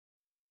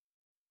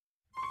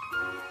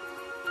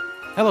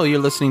Hello, you're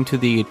listening to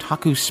the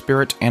Otaku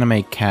Spirit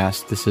Anime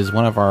Cast. This is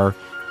one of our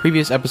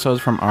previous episodes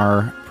from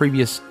our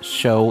previous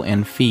show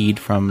and feed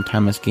from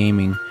Timeless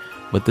Gaming.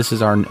 But this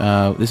is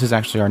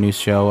actually our new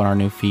show and our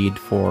new feed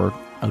for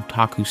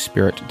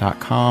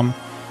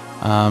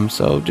otakuspirit.com.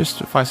 So just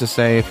suffice to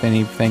say, if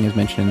anything is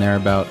mentioned in there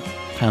about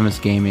Timeless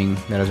Gaming,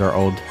 that is our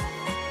old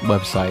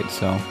website.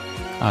 So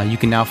you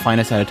can now find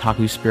us at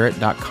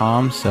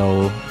otakuspirit.com.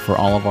 So for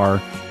all of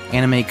our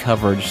anime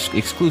coverage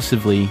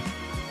exclusively,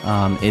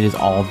 it is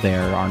all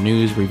there. Our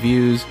news,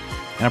 reviews,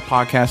 and a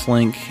podcast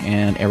link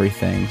and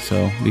everything.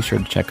 So be sure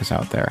to check us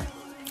out there.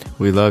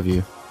 We love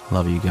you.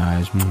 Love you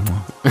guys.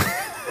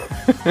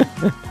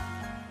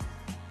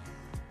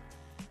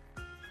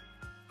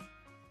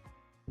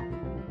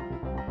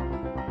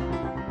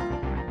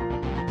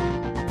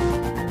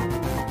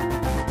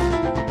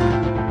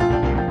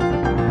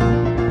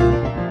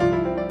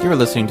 You're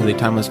listening to the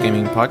Timeless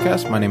Gaming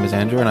Podcast. My name is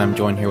Andrew, and I'm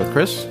joined here with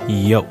Chris.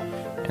 Yo.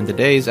 And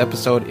today's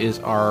episode is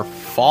our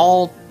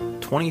fall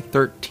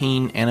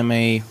 2013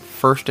 anime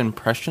first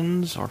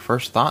impressions or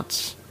first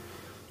thoughts.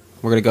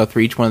 We're going to go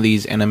through each one of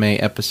these anime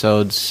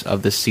episodes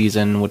of this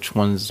season, which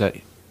ones that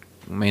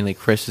mainly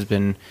Chris has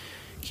been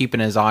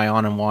keeping his eye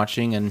on and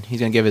watching, and he's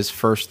going to give his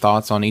first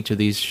thoughts on each of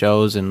these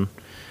shows and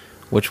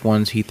which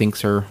ones he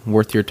thinks are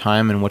worth your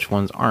time and which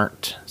ones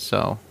aren't.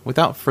 So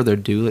without further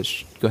ado,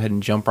 let's go ahead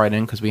and jump right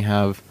in because we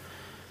have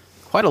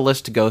quite a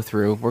list to go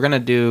through. We're going to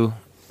do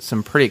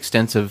some pretty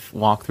extensive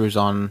walkthroughs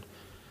on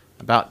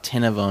about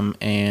 10 of them,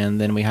 and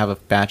then we have a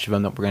batch of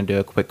them that we're going to do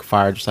a quick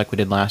fire, just like we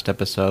did last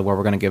episode, where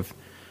we're going to give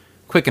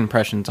quick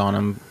impressions on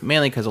them,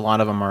 mainly because a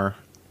lot of them are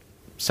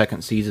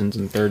second seasons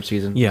and third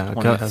seasons. Yeah,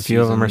 a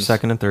few of them are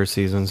second and third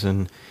seasons,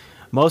 and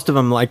most of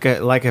them, like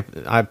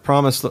I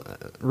promised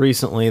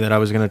recently that I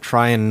was going to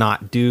try and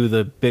not do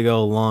the big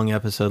old long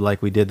episode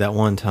like we did that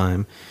one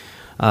time.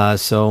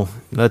 So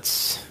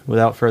let's,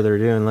 without further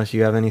ado, unless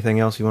you have anything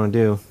else you want to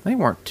do. They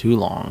weren't too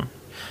long.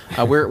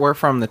 We're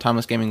from the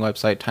Timeless Gaming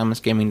website,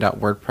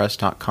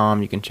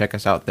 timelessgaming.wordpress.com. You can check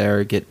us out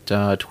there, get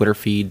Twitter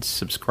feeds,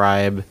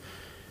 subscribe,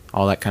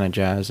 all that kind of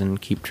jazz, and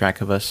keep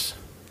track of us.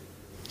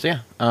 So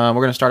yeah, we're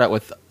going to start out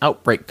with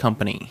Outbreak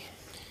Company.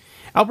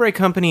 Outbreak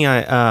Company,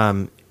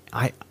 I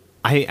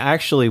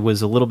actually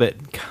was a little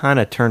bit kind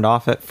of turned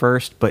off at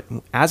first, but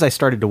as I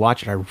started to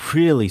watch it, I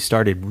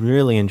started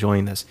really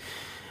enjoying this.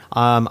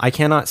 I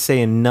cannot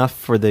say enough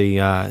for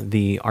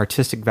the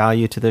artistic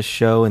value to this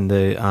show and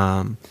the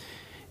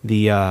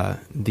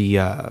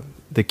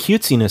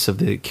cutesiness of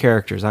the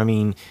characters. I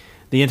mean,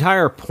 the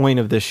entire point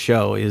of this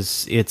show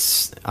is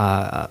it's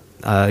a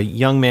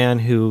young man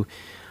who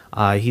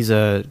he's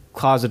a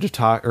closet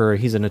otaku, or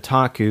he's an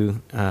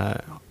otaku.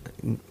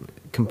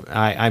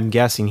 I'm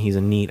guessing he's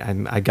a NEET.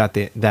 I got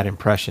that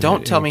impression.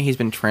 Don't tell me he's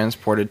been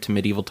transported to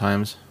medieval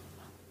times.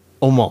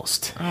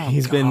 Almost. Oh,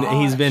 he's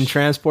been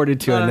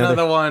transported to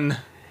another one.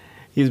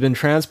 He's been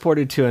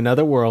transported to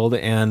another world,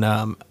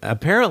 and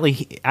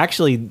apparently,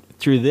 actually,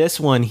 through this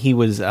one, he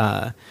was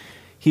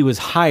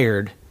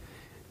hired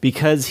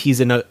because he's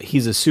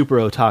a super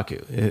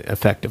otaku,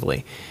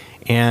 effectively,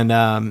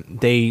 and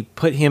they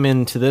put him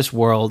into this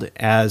world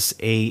as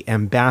a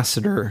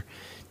ambassador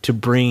to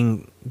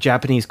bring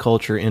Japanese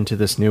culture into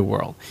this new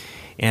world,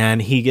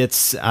 and he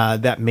gets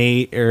a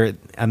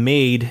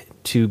maid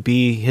to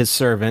be his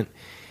servant,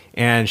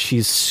 and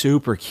she's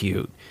super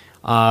cute.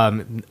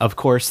 Of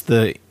course,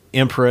 the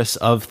empress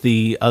of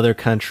the other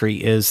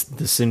country is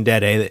the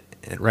tsundere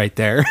right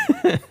there.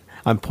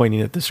 I'm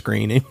pointing at the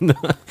screen.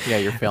 Yeah,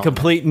 you're feeling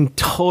complete and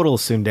total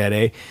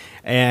tsundere.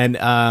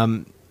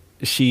 And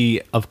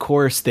she, of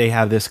course, they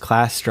have this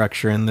class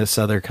structure in this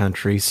other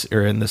country,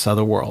 or in this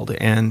other world.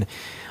 And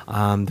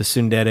the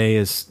tsundere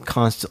is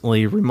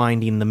constantly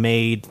reminding the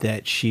maid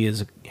that she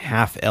is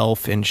half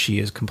elf and she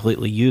is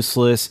completely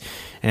useless,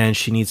 and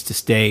she needs to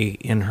stay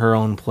in her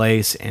own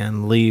place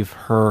and leave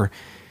her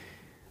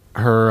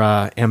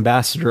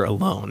ambassador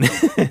alone.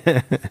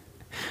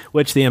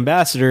 Which the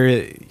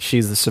ambassador,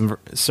 she's the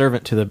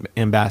servant to the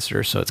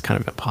ambassador, so it's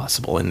kind of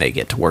impossible, and they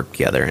get to work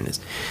together, and it's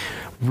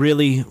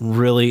really,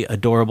 really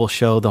adorable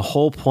show. The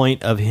whole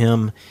point of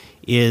him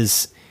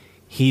is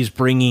he's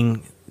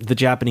bringing the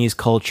Japanese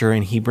culture,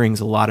 and he brings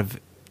a lot of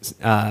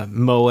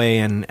moe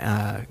and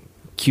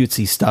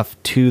cutesy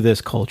stuff to this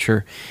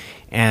culture,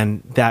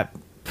 and that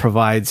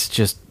provides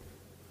just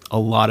a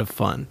lot of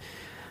fun.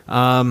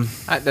 I'm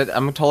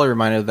totally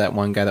reminded of that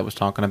one guy that was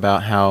talking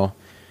about how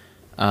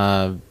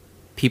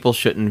people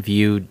shouldn't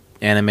view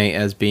anime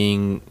as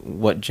being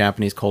what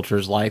Japanese culture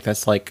is like.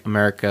 That's like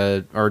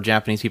America, or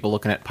Japanese people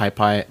looking at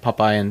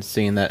Popeye and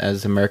seeing that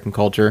as American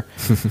culture.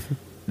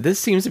 This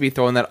seems to be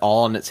throwing that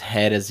all on its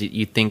head, as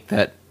you think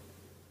that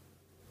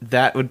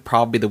would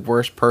probably be the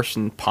worst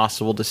person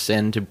possible to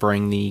send to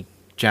bring the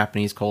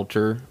Japanese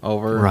culture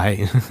over.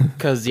 Right.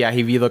 Because, yeah,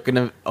 he'd be looking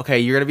at, okay,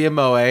 you're going to be a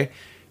moe,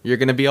 you're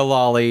going to be a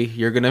lolly,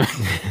 you're going to...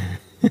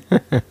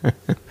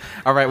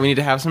 All right, we need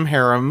to have some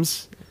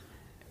harems.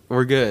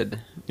 We're good.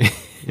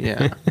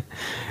 Yeah.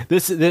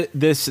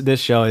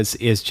 This show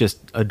is just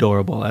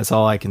adorable. That's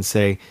all I can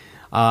say.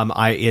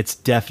 It's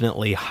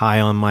definitely high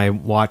on my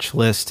watch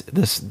list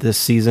this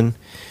season.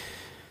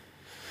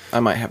 I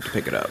might have to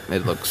pick it up.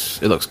 It looks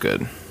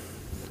good. All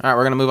right,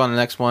 we're gonna move on to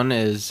the next one.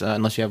 Is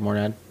unless you have more to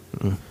add.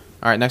 All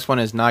right, next one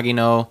is Nagi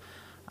no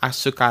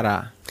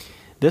Asukara.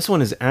 This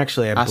one is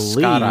actually, I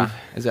Asukara. believe,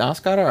 Is it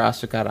Asukara or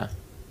Asukara?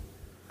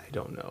 I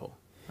don't know.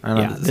 I don't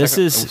know. Yeah,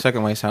 The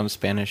second way sounds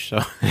Spanish. So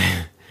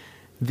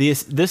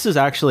This is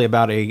actually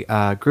about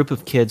a group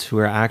of kids who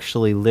are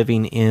actually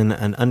living in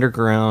an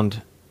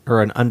underground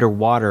or an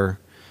underwater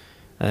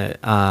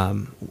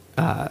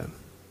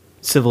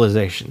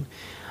civilization.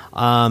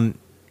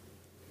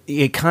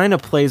 It kind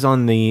of plays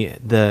on the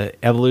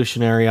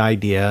evolutionary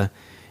idea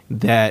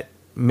that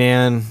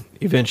man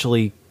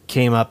eventually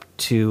came up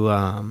to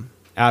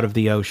out of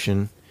the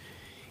ocean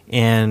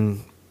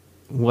and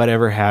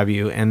whatever have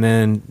you, and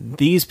then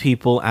these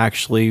people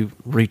actually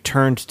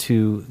returned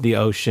to the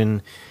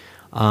ocean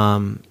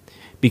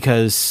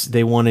because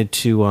they wanted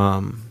to.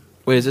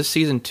 wait, is this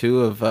season 2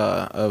 of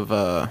what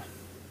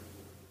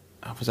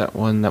was that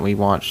one that we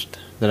watched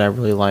that I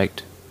really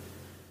liked?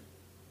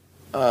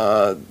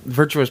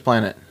 Virtuous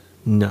Planet.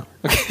 No.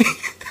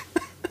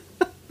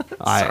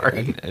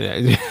 Sorry.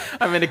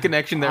 I made a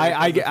connection there.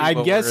 I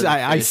guess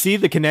I see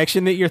the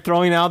connection that you're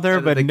throwing out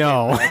there, but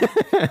no.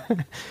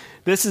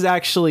 This is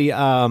actually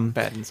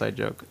bad inside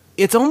joke.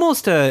 It's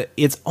almost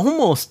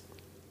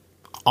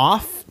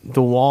off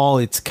the wall.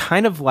 It's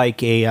kind of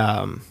like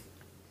a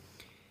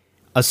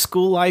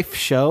school life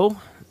show,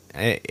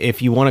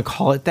 if you want to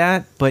call it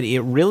that, but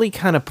it really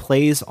kind of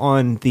plays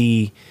on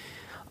the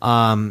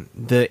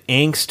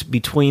angst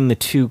between the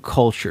two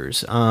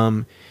cultures.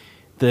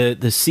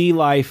 The sea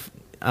life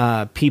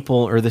people,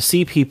 or the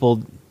sea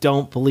people,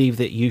 don't believe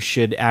that you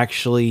should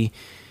actually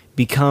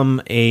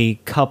become a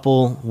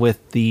couple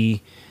with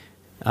the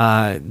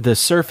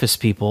surface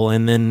people,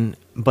 and then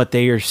but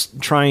they are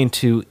trying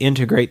to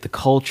integrate the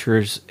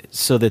cultures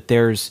so that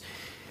there's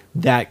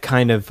that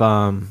kind of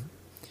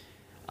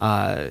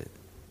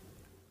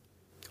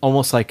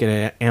almost like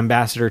an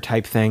ambassador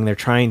type thing. They're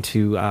trying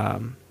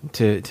to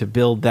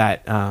build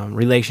that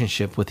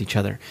relationship with each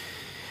other.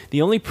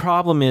 The only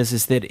problem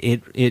is that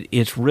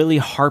it's really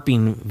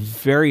harping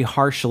very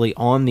harshly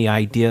on the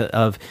idea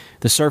of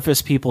the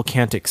surface people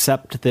can't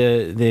accept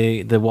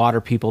the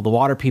water people. The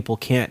water people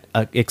can't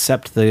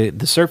accept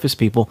the surface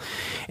people.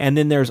 And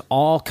then there's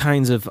all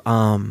kinds of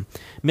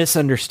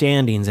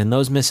misunderstandings, and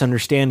those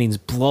misunderstandings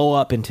blow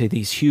up into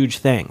these huge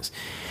things.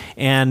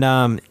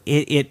 And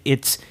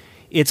it's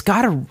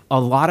got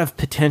a lot of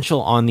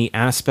potential on the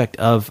aspect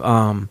of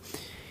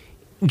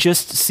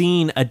just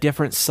seeing a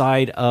different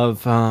side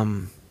of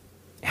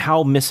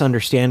how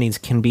misunderstandings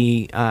can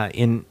be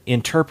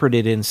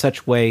interpreted in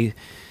such ways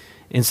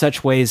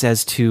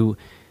as to,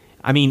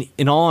 I mean,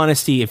 in all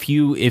honesty, if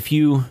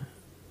you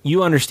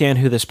understand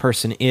who this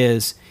person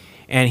is,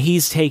 and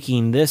he's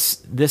taking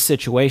this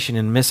situation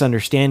and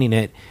misunderstanding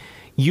it,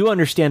 you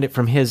understand it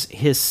from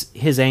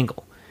his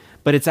angle,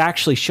 but it's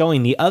actually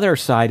showing the other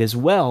side as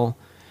well,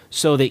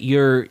 so that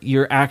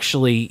you're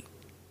actually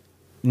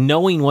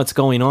knowing what's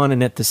going on,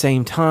 and at the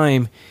same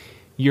time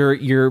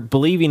you're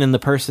believing in the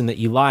person that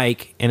you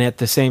like, and at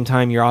the same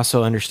time you're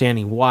also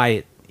understanding why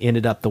it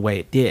ended up the way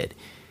it did,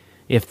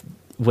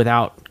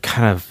 without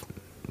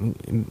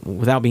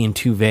being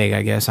too vague,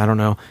 I guess. I don't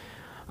know.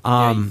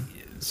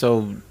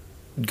 So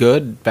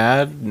good,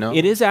 bad? No,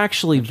 it is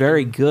actually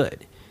very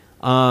good.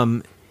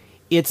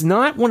 It's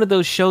not one of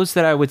those shows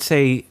that I would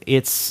say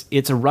it's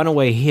a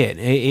runaway hit.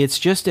 It's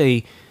just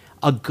a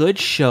good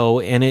show,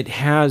 and it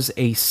has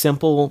a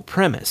simple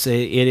premise.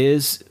 It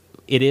is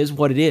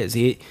what it is.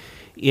 It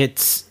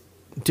is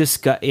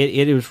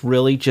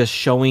really just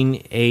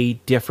showing a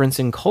difference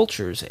in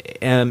cultures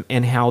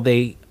and how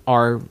they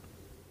are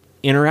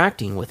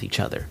interacting with each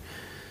other.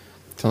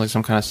 Sounds like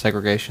some kind of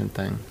segregation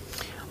thing.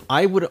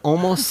 I would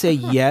almost say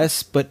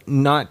yes, but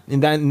not.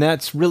 And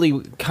that's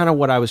really kind of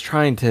what I was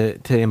trying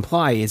to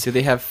imply. Is do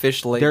they have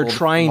fish labeled they're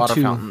trying water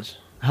to, fountains?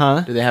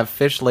 Huh? Do they have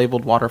fish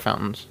labeled water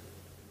fountains?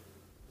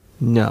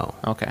 No.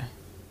 Okay.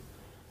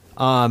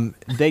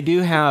 They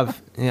do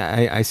have.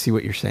 Yeah, I see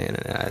what you're saying.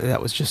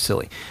 That was just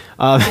silly.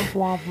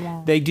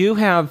 They do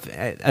have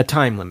a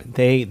time limit.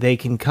 They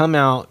can come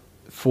out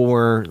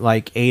for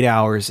like 8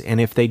 hours, and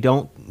if they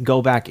don't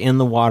go back in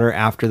the water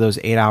after those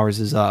 8 hours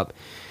is up,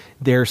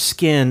 their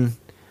skin,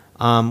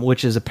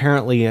 which is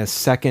apparently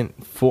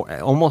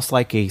almost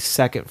like a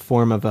second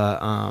form of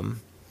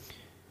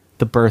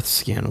the birth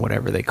skin,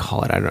 whatever they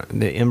call it.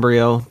 The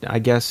embryo, I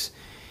guess,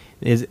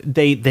 is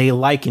they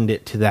likened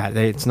it to that.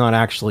 It's not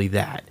actually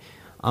that.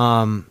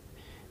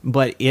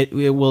 But it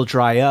will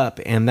dry up,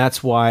 and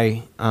that's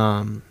why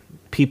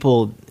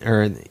people,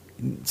 or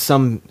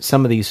some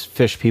of these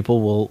fish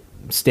people, will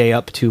stay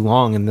up too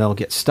long and they'll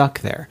get stuck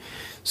there.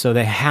 So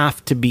they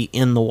have to be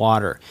in the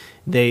water.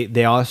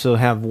 They also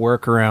have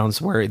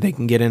workarounds where they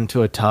can get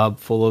into a tub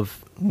full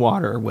of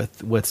water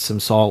with some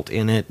salt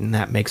in it, and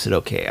that makes it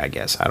okay, I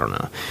guess. I don't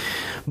know.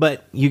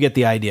 But you get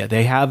the idea.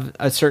 They have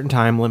a certain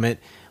time limit.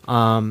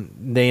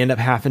 They end up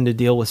having to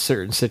deal with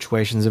certain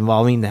situations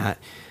involving that.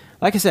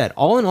 like I said,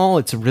 all in all,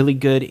 it's a really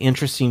good,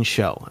 interesting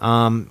show.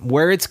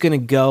 Where it's going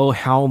to go,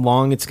 how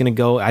long it's going to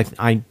go,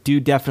 I do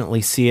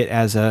definitely see it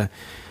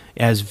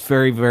as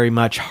very, very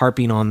much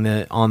harping on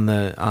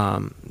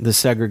the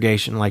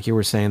segregation, like you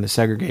were saying, the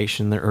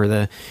segregation or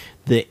the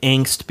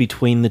angst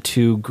between the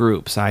two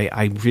groups.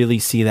 I really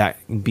see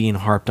that being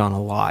harped on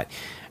a lot,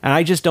 and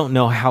I just don't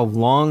know how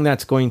long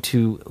that's going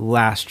to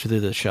last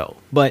through the show.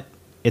 But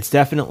it's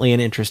definitely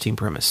an interesting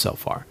premise so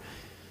far.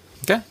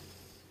 Okay.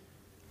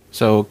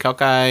 So,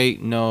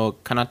 Kyokai no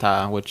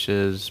Kanata, which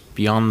is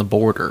Beyond the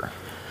Border.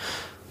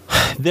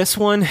 This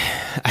one,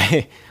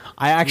 I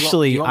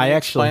actually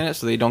explain it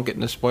so they don't get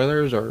into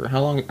spoilers, or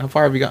how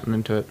far have you gotten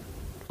into it?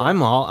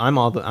 I'm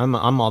all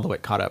the way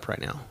caught up right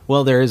now.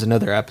 Well, there is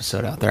another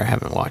episode out there I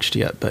haven't watched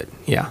yet, but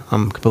yeah,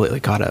 I'm completely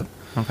caught up.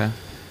 Okay.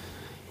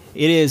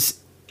 It is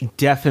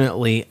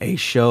definitely a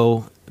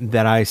show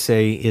that I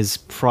say is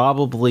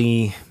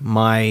probably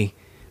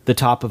the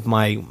top of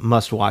my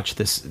must watch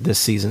this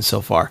season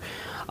so far.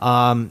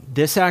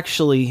 This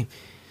actually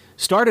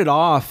started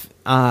off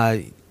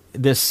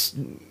this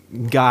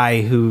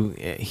guy who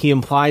he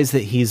implies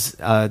that he's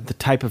the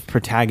type of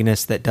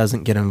protagonist that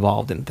doesn't get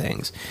involved in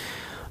things,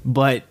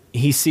 but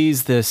he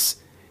sees this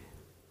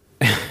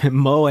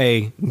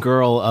moe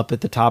girl up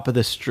at the top of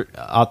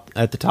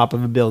at the top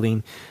of a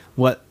building,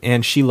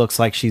 and she looks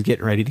like she's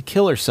getting ready to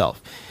kill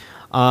herself.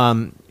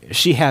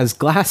 She has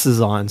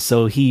glasses on,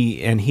 so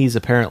he's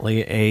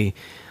apparently a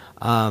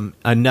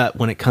nut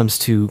when it comes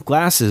to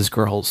glasses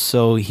girls.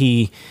 So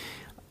he,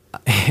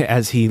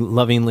 as he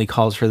lovingly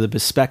calls her, the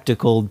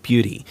bespectacled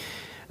beauty.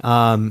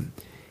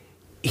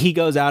 He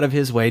goes out of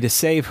his way to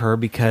save her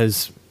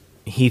because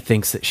he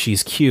thinks that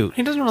she's cute.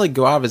 He doesn't really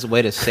go out of his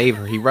way to save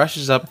her. He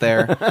rushes up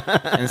there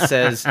and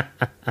says,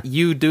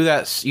 "You do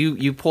that.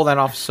 You pull that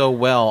off so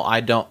well.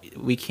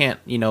 We can't.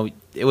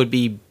 It would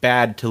be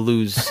bad to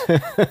lose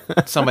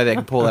somebody that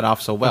can pull that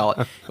off so well."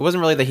 It wasn't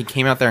really that he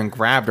came out there and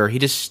grabbed her. He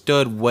just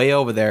stood way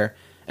over there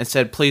and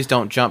said, "Please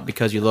don't jump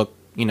because you look,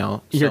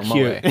 so you're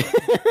cute."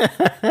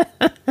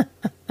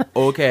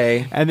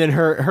 Okay. And then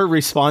her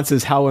response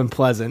is, "How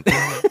unpleasant."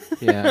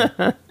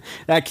 Yeah.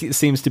 That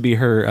seems to be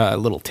her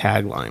little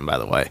tagline, by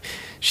the way.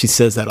 She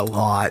says that a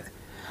lot.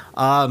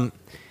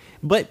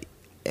 But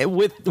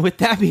with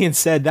that being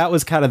said, that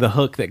was kind of the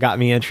hook that got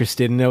me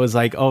interested, and it was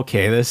like,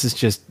 okay, this is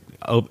just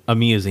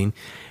amusing.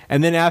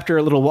 And then after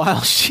a little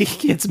while, she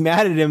gets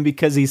mad at him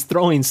because he's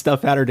throwing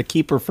stuff at her to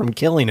keep her from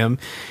killing him,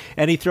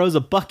 and he throws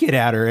a bucket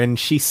at her, and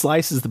she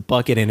slices the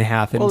bucket in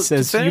half and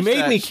says, "You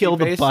made me kill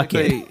the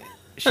bucket."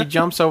 She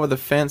jumps over the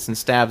fence and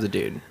stabs the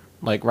dude,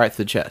 like right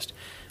through the chest.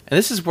 And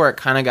this is where it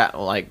kind of got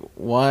like,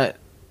 what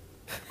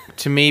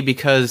to me,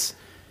 because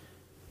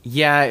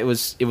yeah, it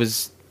was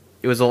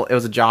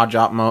a jaw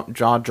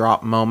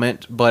drop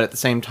moment, but at the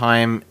same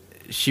time,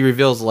 she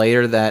reveals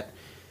later that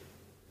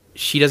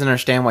she doesn't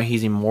understand why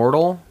he's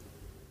immortal,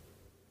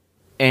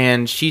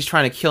 and she's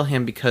trying to kill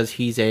him because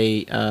he's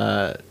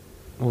a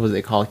what was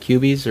they called,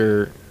 cubies,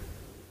 or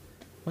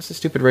what's the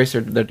stupid race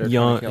they're trying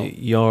to kill?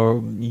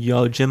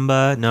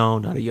 Yojimba? No,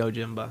 not a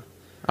Yojimba.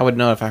 I would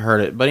know if I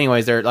heard it. But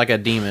anyways, they're like a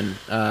demon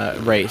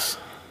race.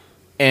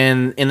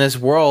 And in this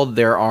world,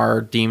 there are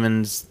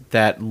demons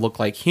that look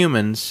like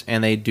humans,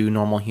 and they do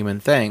normal human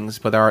things.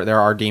 But there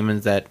are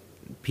demons that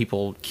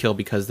people kill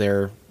because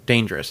they're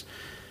dangerous.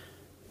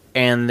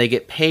 And they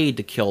get paid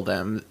to kill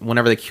them.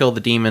 Whenever they kill the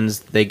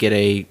demons, they get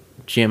a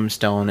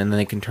gemstone, and then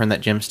they can turn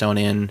that gemstone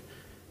in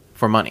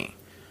for money.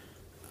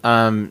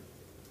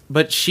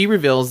 But she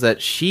reveals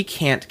that she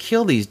can't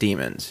kill these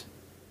demons.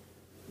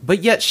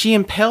 But yet she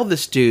impaled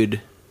this dude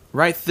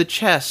right through the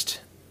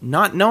chest,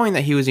 not knowing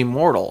that he was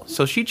immortal.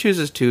 So she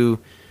chooses to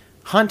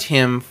hunt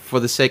him for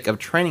the sake of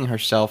training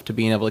herself to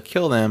being able to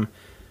kill them.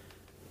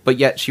 But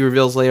yet she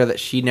reveals later that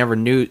she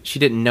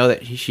didn't know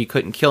that she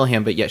couldn't kill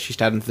him, but yet she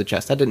stabbed him through the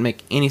chest. That didn't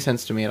make any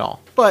sense to me at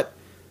all. But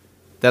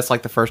that's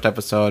like the first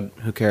episode.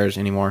 Who cares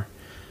anymore?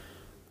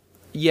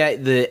 Yeah,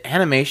 the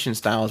animation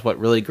style is what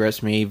really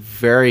grips me.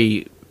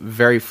 Very,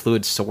 very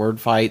fluid sword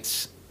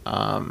fights.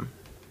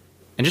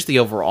 And just the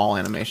overall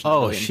animation.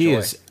 Oh, really she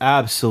is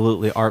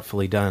absolutely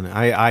artfully done.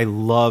 I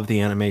love the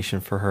animation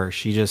for her.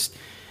 She just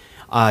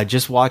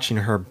watching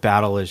her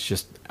battle is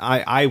just,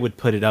 I would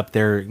put it up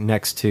there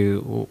next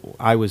to,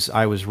 I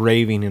was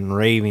raving and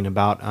raving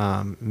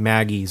about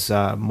Maggie's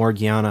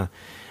Morgiana.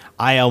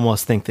 I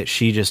almost think that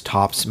she just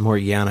tops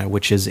Morgiana,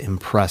 which is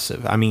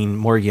impressive. I mean,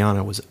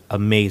 Morgiana was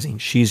amazing.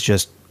 She's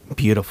just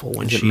beautiful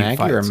when she fights. Is it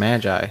Maggie or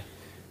Magi?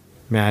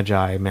 Maggie.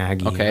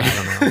 Okay. I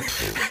don't know.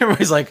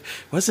 Everybody's like,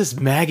 what's this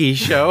Maggie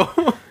show?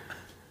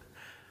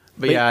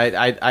 but yeah,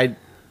 I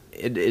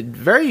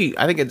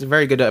think it's a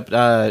very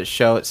good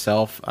show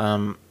itself.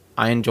 I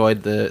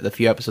enjoyed the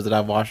few episodes that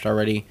I've watched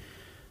already.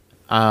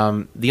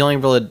 The only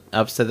real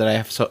upset that I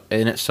have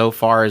in it so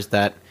far is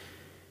that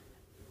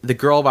the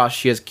girl, while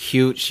she is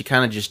cute, she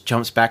kind of just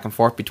jumps back and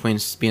forth between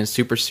being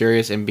super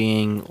serious and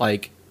being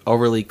like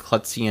overly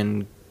klutzy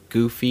and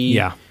goofy.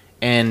 Yeah.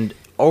 And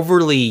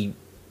overly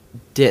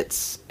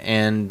ditz,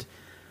 and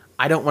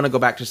I don't want to go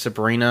back to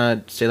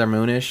Sabrina, Sailor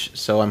Moonish,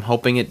 so I'm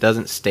hoping it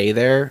doesn't stay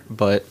there,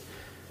 but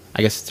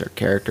I guess it's her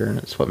character, and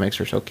it's what makes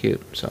her so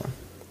cute, so.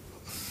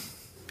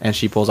 And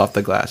she pulls off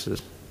the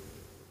glasses.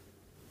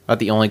 About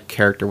the only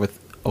character with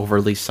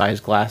overly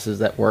sized glasses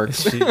that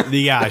works.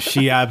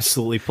 She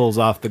absolutely pulls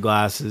off the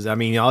glasses. I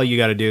mean, all you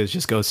got to do is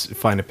just go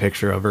find a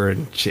picture of her,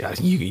 and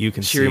you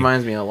can see. She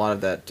reminds me a lot of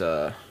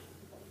that.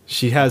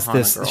 She has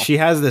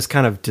this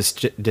kind of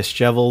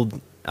disheveled,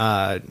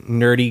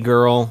 nerdy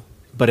girl,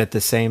 but at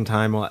the same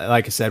time,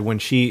 like I said, when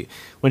she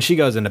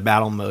goes into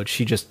battle mode,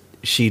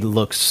 she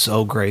looks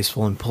so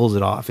graceful and pulls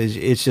it off.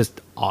 It's just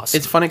awesome.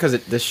 It's funny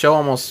because the show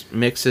almost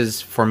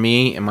mixes, for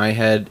me in my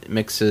head,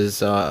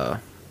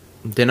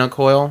 Dinah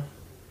Coil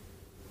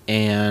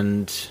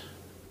and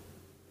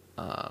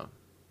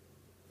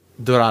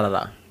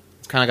Durarara.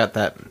 It's kind of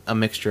got a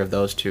mixture of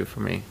those two for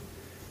me.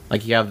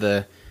 Like, you have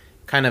the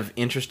kind of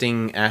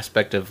interesting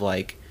aspect of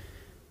like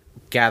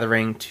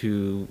gathering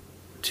to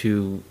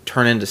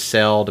turn into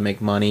Cell to make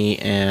money,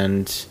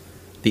 and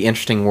the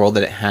interesting world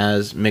that it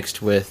has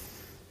mixed with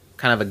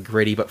kind of a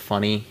gritty but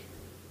funny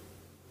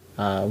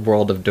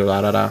world of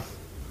Durarara.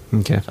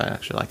 Okay. So I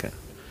actually like it.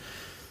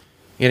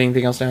 You got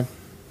anything else, Dan?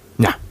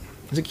 Nah.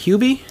 Is it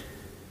QB?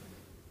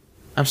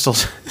 I'm still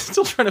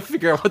trying to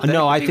figure out what.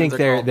 No, I think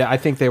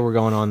they were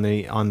going on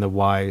the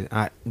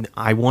Y.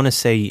 I want to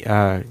say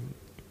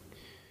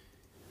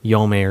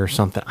Yome or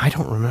something. I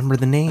don't remember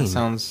the name.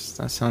 That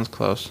sounds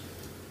close.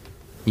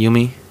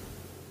 Yumi.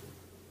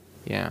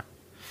 Yeah.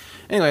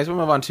 Anyways, we'll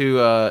move on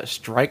to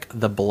Strike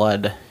the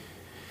Blood,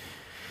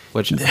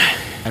 which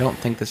I don't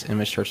think this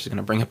image search is going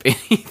to bring up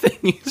anything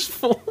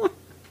useful.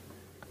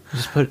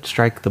 Just put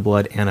Strike the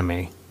Blood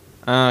anime.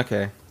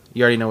 Okay.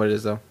 You already know what it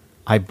is, though.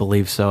 I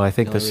believe so. I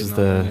think this is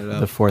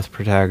the fourth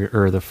protagonist,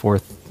 or the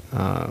fourth.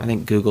 I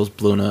think Google's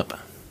blown up.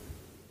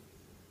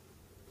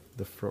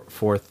 The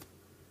fourth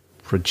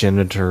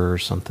progenitor or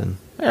something.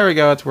 There we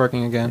go. It's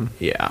working again.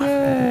 Yeah.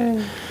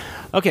 Yay.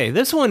 Okay,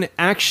 this one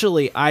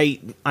actually, I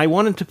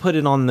wanted to put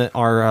it on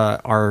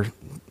our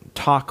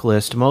talk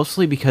list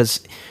mostly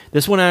because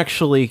this one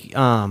actually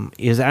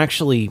is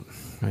actually.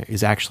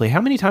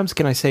 How many times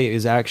can I say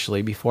is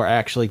actually before I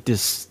actually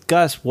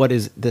discuss what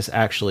is this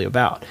actually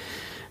about?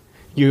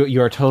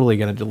 You are totally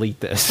going to delete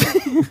this.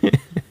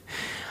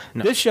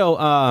 No. This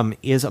show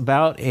is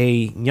about a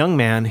young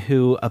man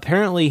who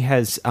apparently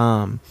has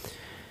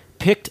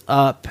picked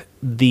up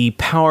the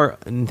power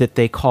that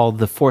they call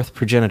the fourth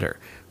progenitor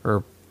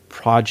or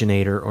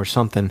progenitor or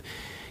something.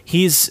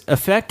 He's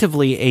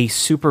effectively a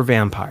super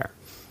vampire.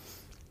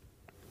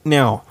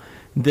 Now,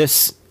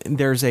 there's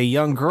a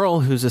young girl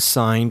who's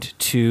assigned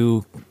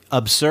to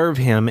observe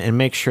him and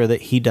make sure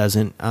that he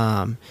doesn't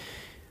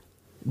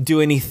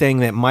do anything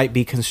that might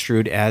be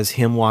construed as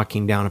him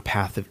walking down a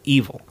path of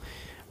evil.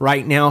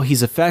 Right now,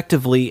 he's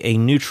effectively a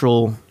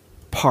neutral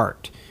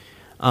part.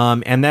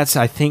 And that's,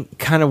 I think,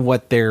 kind of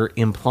what they're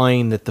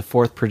implying that the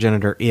fourth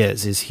progenitor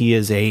is he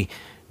is a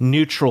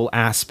neutral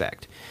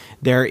aspect.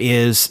 There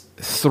is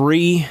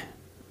 3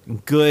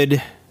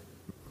 good,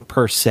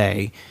 per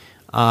se,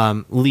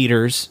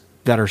 leaders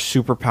that are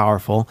super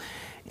powerful,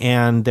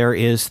 and there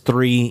is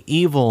 3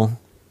 evil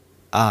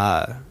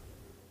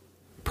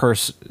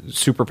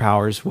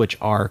superpowers, which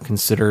are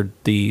considered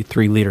the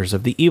 3 leaders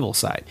of the evil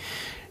side.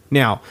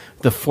 Now,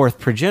 the fourth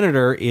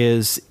progenitor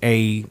is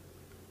kind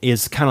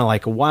of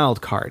like a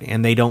wild card,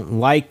 and they don't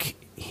like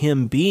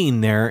him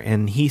being there,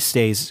 and he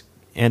stays.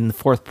 And the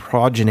fourth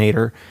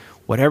progenitor,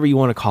 whatever you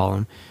want to call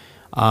him,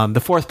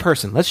 the fourth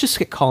person. Let's just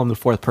call him the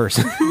fourth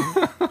person.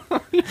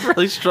 You're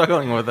really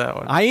struggling with that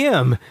one. I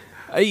am.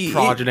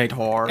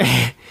 Progenitor.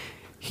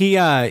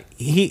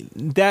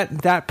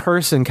 That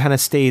person kind of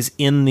stays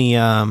in the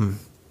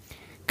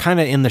kind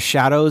of in the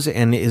shadows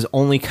and is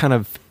only kind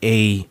of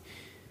a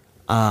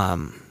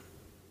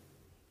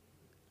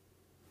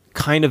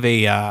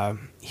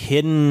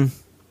hidden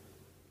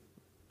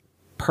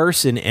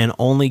person, and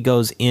only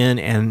goes in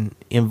and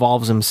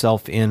involves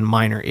himself in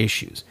minor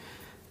issues,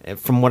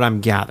 from what I'm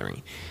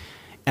gathering.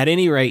 At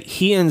any rate,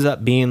 he ends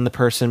up being the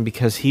person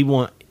because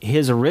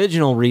his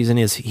original reason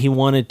is he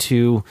wanted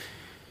to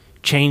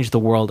change the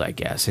world, I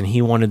guess, and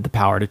he wanted the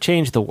power to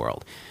change the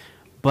world.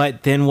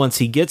 But then once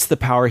he gets the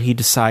power, he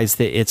decides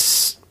that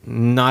it's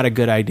not a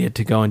good idea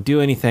to go and do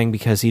anything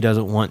because he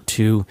doesn't want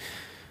to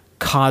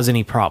cause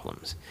any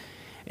problems.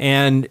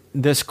 And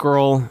this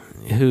girl,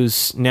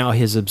 who's now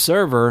his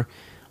observer,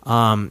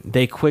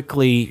 they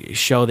quickly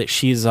show that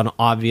she's an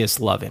obvious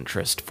love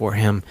interest for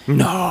him.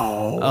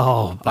 No.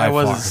 Oh, I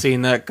wasn't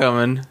seeing that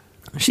coming.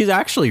 She's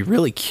actually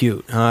really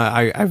cute.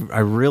 I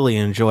really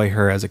enjoy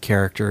her as a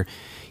character.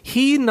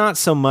 He, not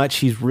so much.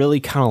 He's really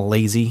kind of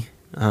lazy.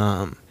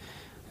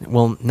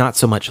 Well, not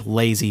so much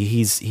lazy.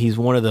 He's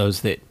one of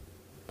those that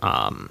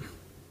I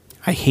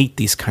hate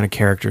these kind of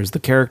characters. The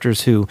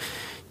characters who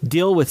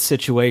deal with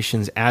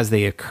situations as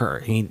they occur.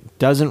 He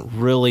doesn't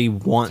really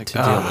want to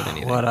deal with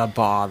anything. What a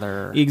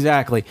bother.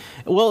 Exactly.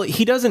 Well,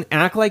 he doesn't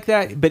act like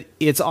that, but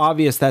it's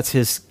obvious that's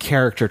his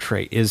character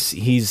trait. Is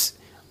he's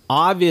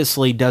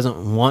obviously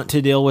doesn't want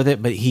to deal with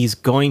it, but he's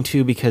going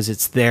to because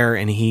it's there,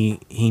 and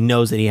he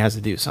knows that he has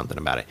to do something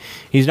about it.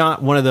 He's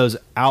not one of those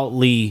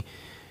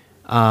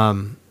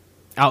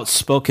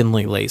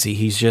outspokenly lazy.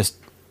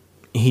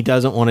 He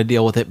doesn't want to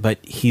deal with it, but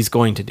he's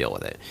going to deal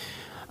with it.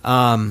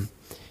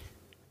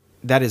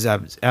 That is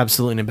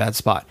absolutely in a bad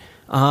spot.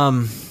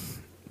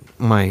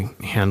 My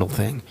handle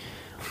thing.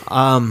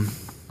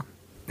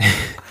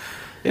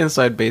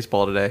 Inside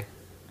baseball today.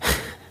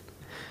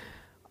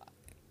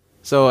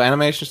 So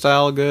animation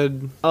style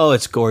good. Oh,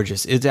 it's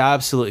gorgeous. It's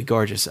absolutely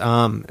gorgeous.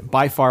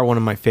 By far one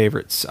of my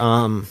favorites.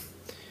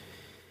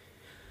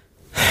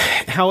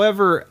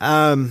 However,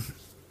 I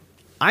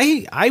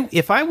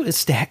if I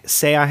was to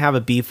say I have a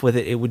beef with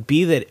it, it would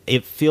be that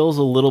it feels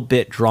a little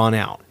bit drawn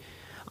out.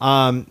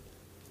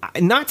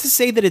 Not to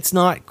say that it's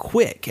not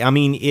quick. I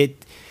mean,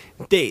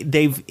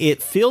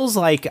 it feels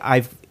like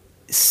I've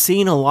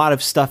seen a lot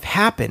of stuff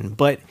happen,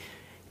 but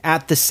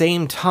at the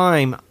same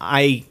time,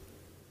 I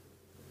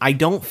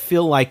don't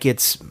feel like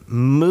it's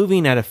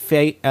moving at a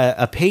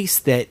pace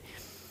that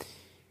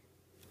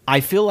I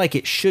feel like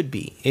it should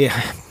be.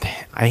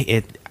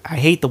 I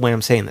hate the way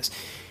I'm saying this.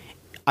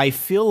 I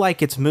feel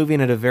like it's moving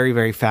at a very,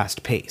 very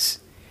fast pace.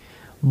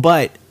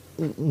 But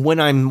when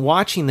I'm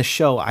watching the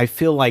show, I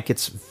feel like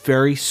it's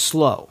very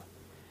slow.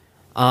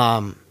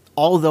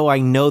 Although I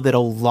know that a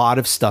lot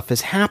of stuff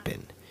has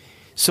happened.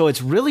 So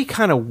it's really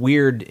kind of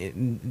weird,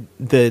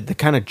 the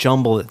kind of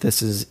jumble that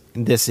this is.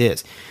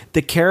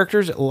 The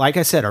characters, like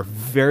I said, are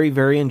very,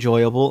 very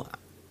enjoyable.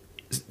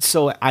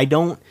 So I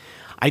don't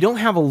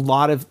have a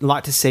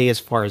lot to say as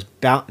far as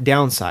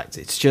downsides.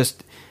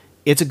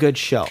 It's a good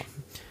show.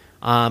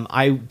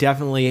 I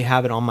definitely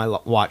have it on my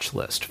watch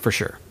list for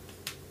sure.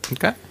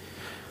 Okay,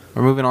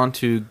 we're moving on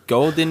to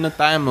Golden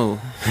Time.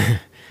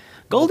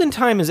 Golden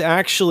Time is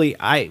actually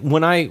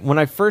when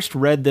I first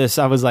read this,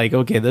 I was like,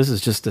 okay, this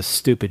is just a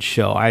stupid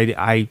show.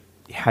 I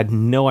had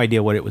no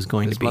idea what it was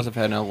going to be. This must have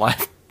had no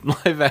live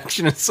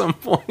action at some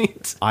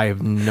point. I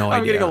have no idea.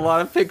 I'm getting a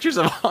lot of pictures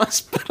of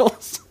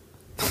hospitals.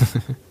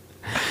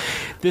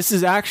 This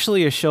is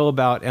actually a show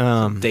about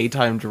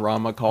daytime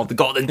drama called The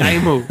Golden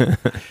Time.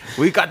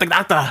 We got the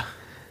doctor.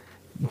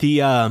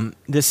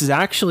 This is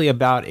actually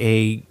about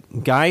a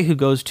guy who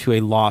goes to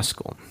a law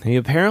school. He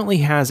apparently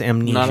has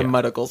amnesia. Not a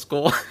medical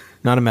school.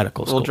 Not a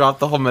medical school. We'll drop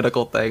the whole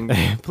medical thing.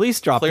 Please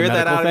drop Clear the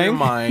medical that out thing. of your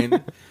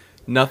mind.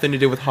 Nothing to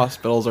do with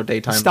hospitals or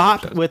daytime.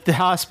 Stop shows. with the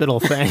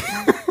hospital thing.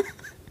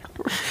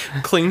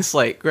 Clean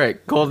slate.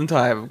 Great. Golden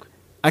Time.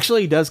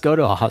 Actually, he does go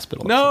to a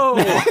hospital. No.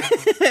 We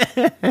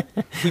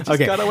just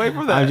got away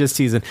from that. I'm just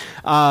teasing.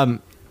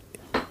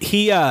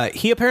 He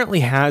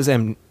apparently has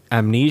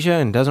amnesia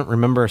and doesn't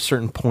remember a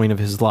certain point of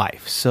his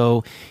life.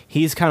 So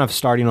he's kind of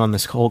starting on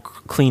this whole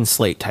clean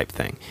slate type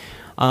thing.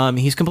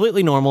 He's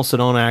completely normal, so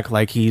don't act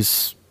like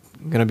he's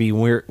gonna be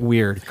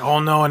weird. Oh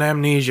no, an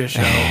amnesia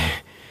show.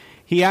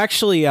 He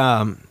actually,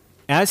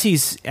 as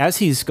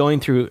he's going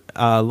through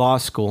law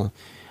school,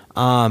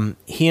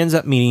 he ends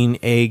up meeting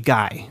a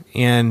guy,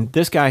 and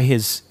this guy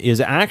is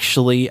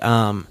actually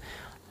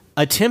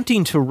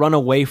attempting to run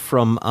away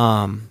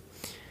from.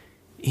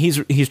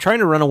 He's trying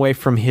to run away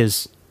from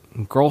his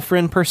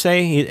girlfriend per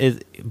se,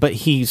 but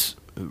he's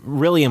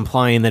really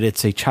implying that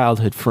it's a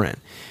childhood friend.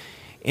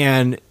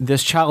 And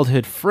this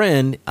childhood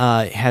friend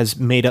has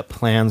made up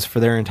plans for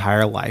their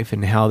entire life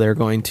and how they're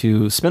going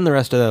to spend the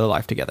rest of their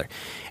life together.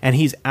 And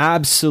he's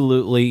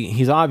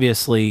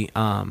obviously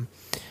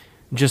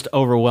just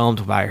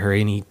overwhelmed by her.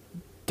 And he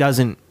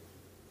doesn't,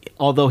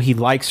 although he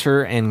likes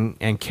her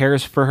and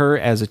cares for her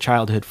as a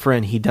childhood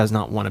friend, he does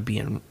not want to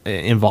be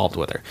involved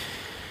with her.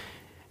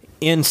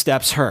 In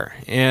steps her.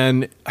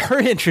 And her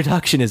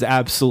introduction is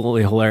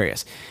absolutely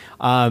hilarious.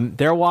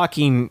 They're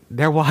walking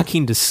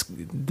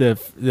to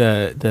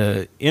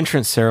the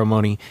entrance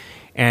ceremony,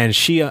 and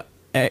she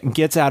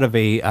gets out of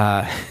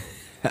a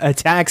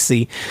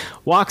taxi,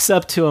 walks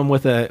up to him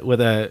with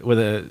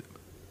a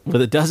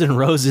dozen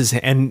roses,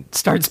 and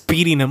starts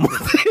beating him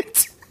with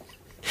it.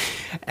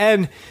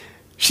 And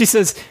she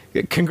says,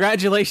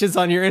 "Congratulations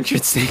on your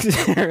entrance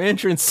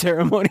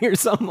ceremony," or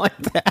something like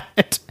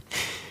that.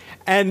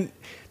 And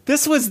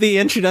this was the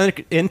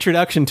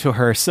introduction to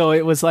her, so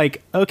it was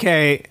like,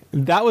 okay,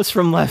 that was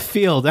from left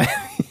field.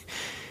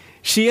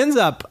 She ends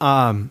up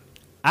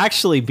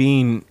actually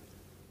being...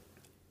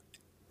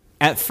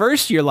 At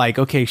first, you're like,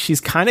 okay,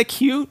 she's kind of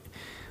cute,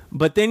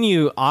 but then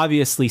you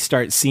obviously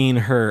start seeing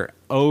her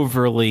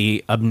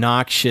overly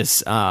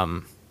obnoxious,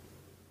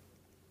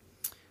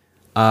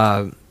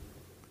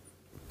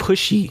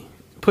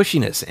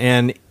 pushiness,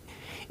 and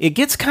it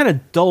gets kind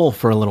of dull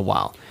for a little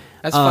while.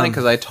 That's funny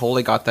because I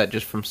totally got that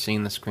just from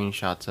seeing the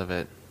screenshots of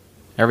it.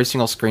 Every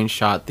single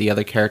screenshot, the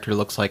other character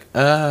looks like,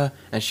 and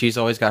she's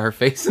always got her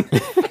face in the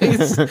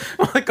face. I'm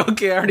like,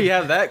 okay, I already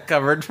have that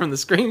covered from the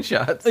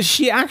screenshots.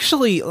 She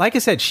actually, like I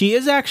said, she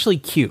is actually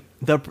cute.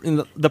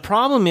 The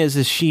problem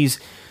is she's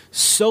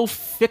so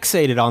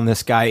fixated on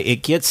this guy,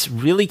 it gets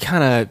really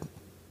kind of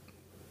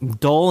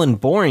dull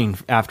and boring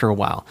after a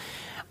while.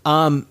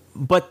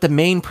 But the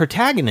main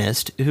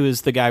protagonist, who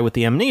is the guy with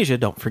the amnesia,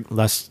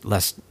 lest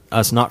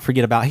us not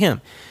forget about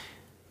him.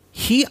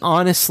 He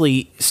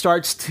honestly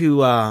starts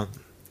to.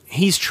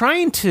 He's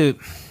trying to.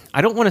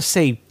 I don't want to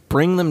say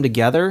bring them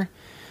together,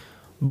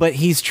 but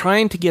he's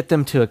trying to get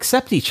them to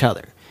accept each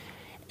other.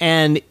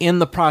 And in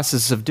the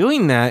process of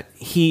doing that,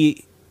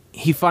 he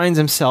finds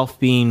himself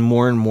being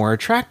more and more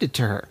attracted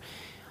to her.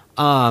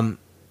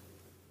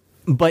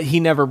 But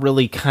he never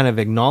really kind of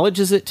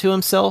acknowledges it to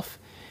himself.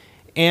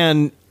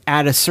 And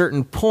at a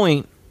certain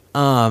point,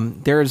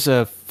 there's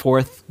a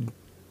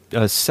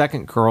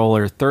second girl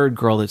or third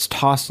girl that's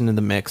tossed into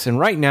the mix. And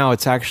right now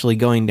it's actually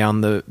going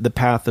down the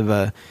path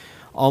of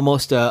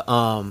almost a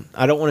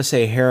I don't want to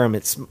say harem.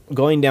 It's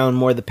going down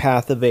more the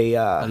path of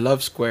a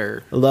love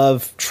square,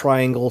 love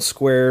triangle,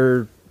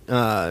 square,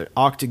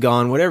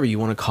 octagon, whatever you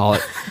want to call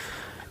it.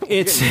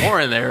 It's more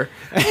in there.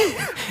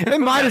 They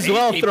might as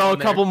well throw a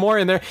couple more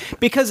in there,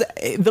 because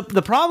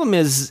the problem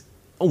is,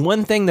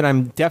 one thing that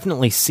I'm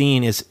definitely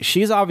seeing is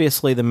she's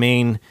obviously the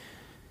main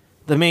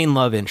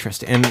love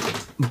interest,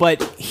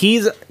 but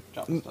he's,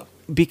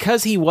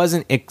 because he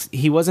wasn't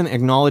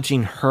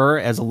acknowledging her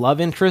as a love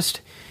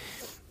interest.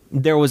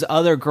 There was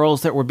other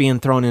girls that were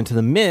being thrown into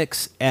the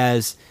mix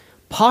as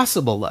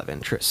possible love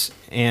interests,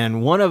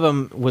 and one of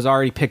them was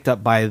already picked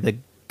up by the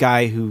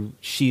guy who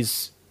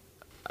she's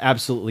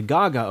absolutely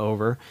gaga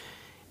over,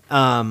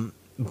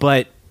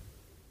 but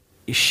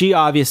she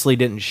obviously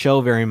didn't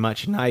show very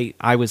much, and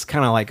I was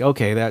kind of like,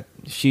 okay, that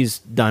she's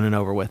done and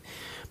over with.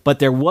 But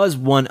there was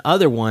one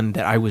other one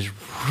that I was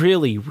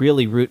really,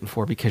 really rooting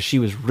for, because she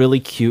was really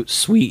cute,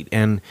 sweet,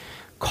 and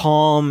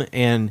calm,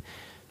 and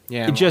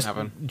it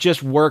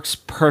just works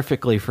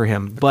perfectly for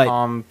him. But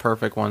calm,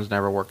 perfect ones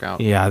never work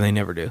out. Yeah, they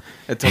never do.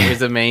 It's always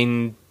the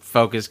main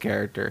focus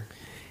character.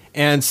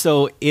 And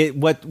so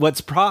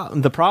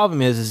the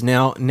problem is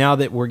now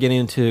that we're getting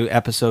into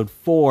episode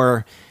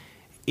 4,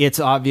 it's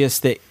obvious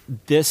that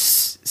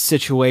this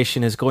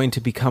situation is going to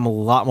become a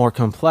lot more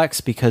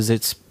complex,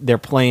 because they're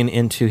playing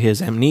into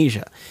his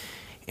amnesia.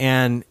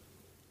 And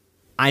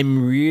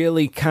I'm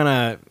really kind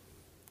of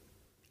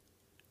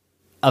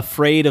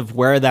afraid of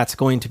where that's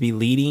going to be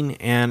leading,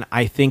 and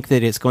I think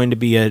that it's going to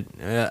be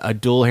a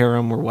dual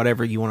harem, or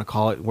whatever you want to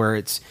call it, where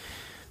it's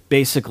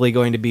basically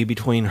going to be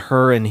between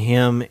her and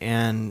him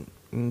and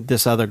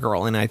this other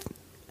girl. And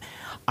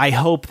I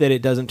hope that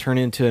it doesn't turn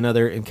into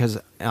another, because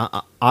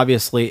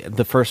obviously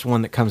the first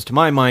one that comes to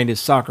my mind is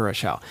Sakura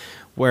Shao,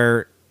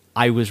 where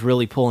I was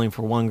really pulling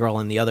for one girl,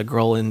 and the other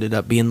girl ended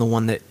up being the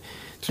one that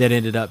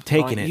ended up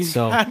taking it. You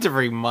had to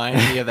remind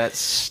me of that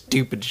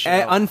stupid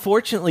show.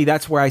 Unfortunately,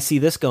 that's where I see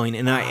this going,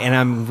 and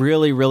I'm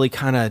really, really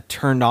kind of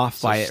turned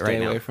off by it right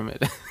now. Stay away from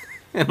it,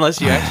 unless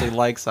you actually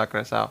like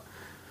Sakura Shao.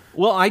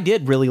 Well, I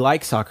did really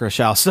like Sakura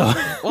Shao, so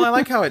well, I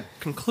like how it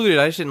concluded.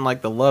 I just didn't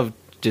like the love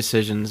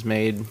decisions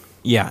made.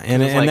 Yeah,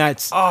 and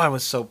that's it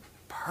was so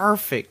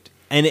perfect.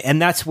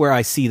 And that's where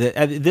I see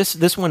that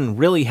this one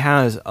really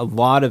has a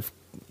lot of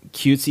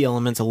cutesy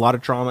elements, a lot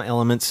of drama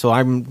elements. So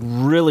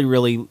I'm really,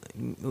 really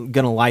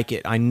gonna like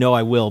it. I know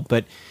I will,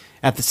 but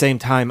at the same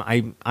time,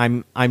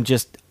 I'm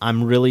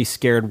really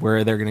scared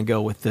where they're gonna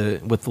go with the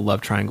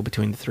love triangle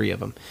between the three of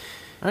them.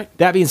 All right.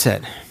 That being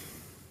said,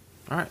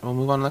 all right, we'll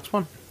move on to the next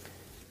one.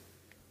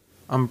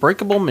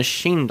 Unbreakable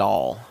Machine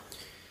Doll.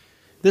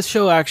 This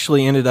show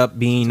actually ended up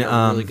being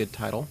a really good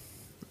title.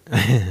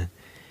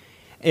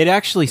 It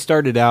actually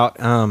started out.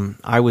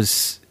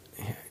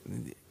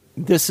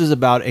 This is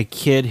about a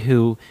kid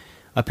who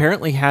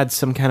apparently had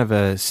some kind of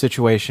a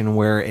situation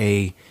where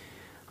a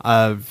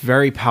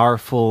very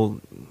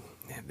powerful,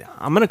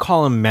 I'm going to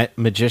call them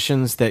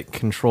magicians that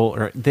control,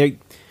 or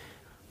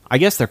I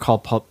guess they're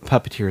called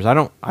puppeteers.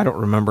 I don't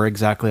remember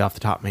exactly off the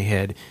top of my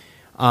head.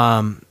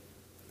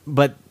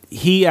 But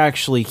he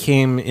actually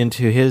came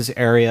into his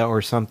area or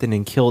something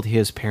and killed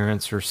his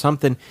parents or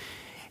something.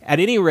 At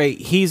any rate,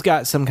 he's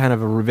got some kind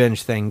of a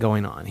revenge thing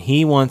going on.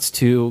 He wants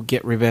to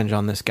get revenge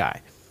on this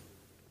guy.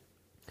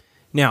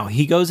 Now,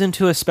 he goes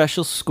into a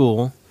special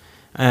school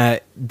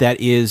that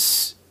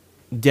is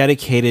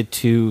dedicated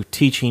to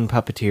teaching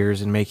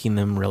puppeteers and making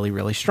them really,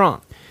 really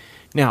strong.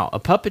 Now, a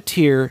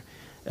puppeteer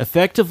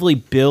effectively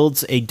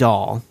builds a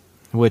doll,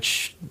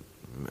 which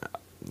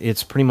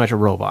it's pretty much a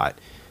robot.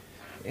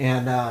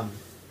 And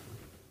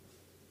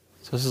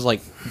so this is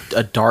like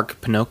a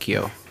dark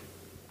Pinocchio,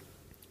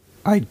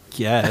 I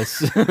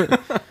guess.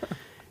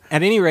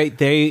 At any rate,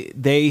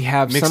 they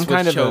have mixed some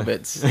kind with of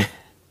Chobits.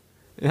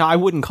 I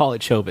wouldn't call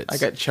it Chobits. I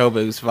got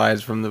Chobits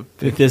vibes from the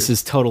picture. This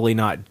is totally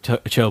not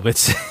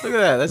Chobits. Look at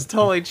that. That's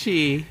totally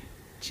Chi.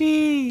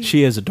 Chi.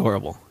 She is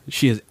adorable.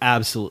 She is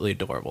absolutely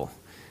adorable.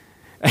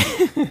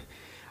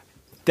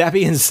 That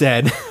being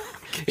said,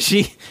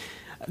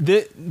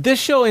 this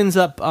show ends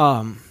up.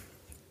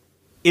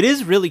 It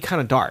is really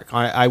kind of dark.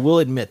 I will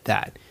admit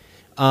that.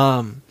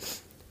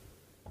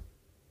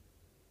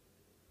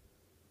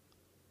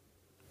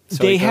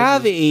 They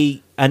have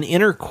an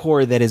inner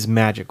core that is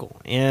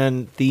magical,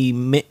 and the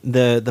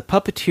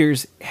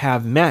puppeteers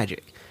have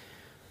magic.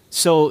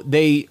 So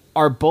they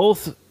are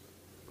both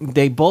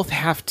they both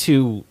have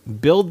to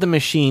build the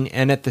machine,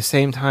 and at the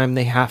same time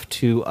they have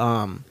to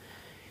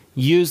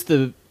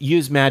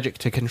use magic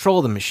to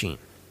control the machine.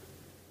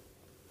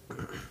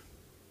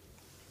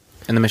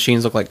 And the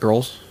machines look like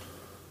girls?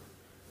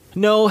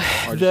 No,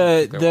 Or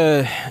just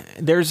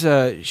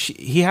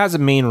he has a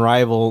main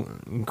rival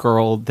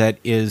girl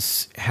that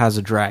has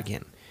a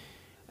dragon.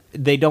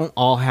 They don't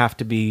all have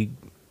to be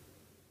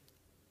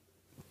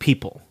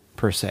people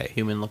per se.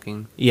 Human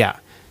looking. Yeah,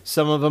 most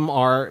of them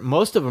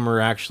are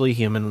actually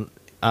human,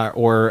 and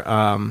or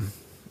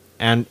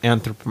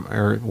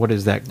what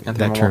is that term?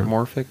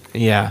 Anthropomorphic?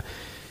 Yeah,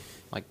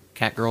 Like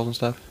cat girls and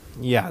stuff?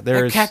 yeah.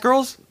 There's cat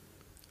girls?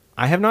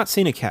 I have not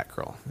seen a cat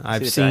girl.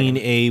 I've a seen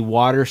dragon. a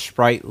water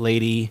sprite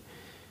lady,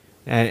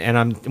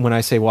 and when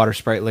I say water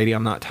sprite lady,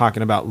 I'm not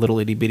talking about little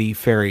itty bitty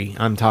fairy.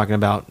 I'm talking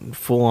about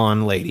full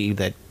on lady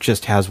that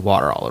just has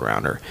water all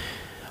around her.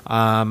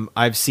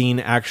 I've seen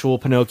actual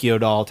Pinocchio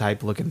doll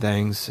type looking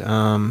things.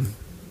 Okay.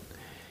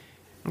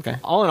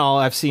 All in all,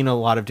 I've seen a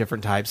lot of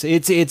different types.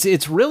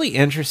 It's really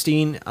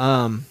interesting.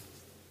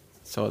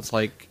 So it's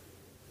like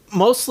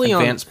Mostly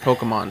advanced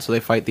Pokemon. So they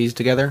fight these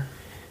together?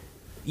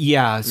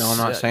 yeah. No, I'm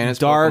not saying it's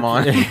dark.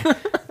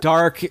 Pokemon.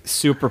 Dark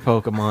super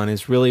Pokemon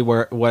is really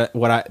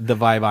the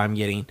vibe I'm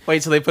getting.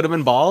 Wait, so they put them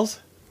in balls?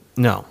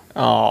 No,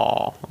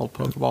 Oh, little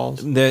Pokeballs.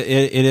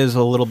 it is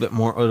a little bit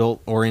more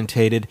adult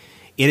orientated.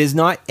 It is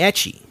not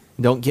ecchi.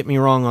 Don't get me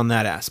wrong on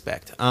that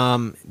aspect.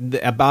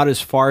 About as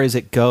far as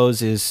it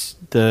goes is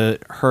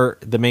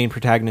the main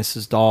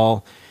protagonist's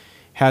doll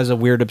has a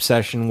weird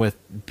obsession with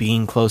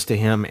being close to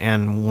him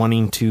and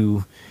wanting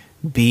to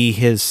be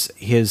his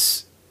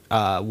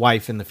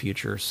wife in the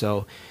future.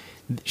 So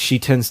she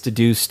tends to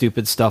do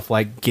stupid stuff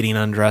like getting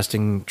undressed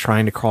and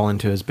trying to crawl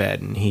into his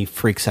bed, and he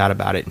freaks out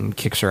about it and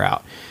kicks her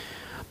out.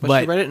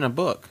 But she read it in a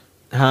book.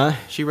 Huh?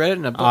 She read it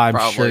in a book, I'm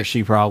probably. sure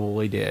she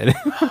probably did.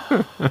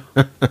 One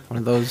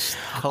of those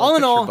color All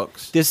in picture all,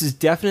 books. this is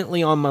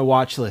definitely on my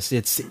watch list.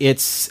 It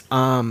is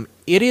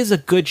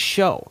a good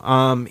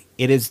show.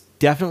 It has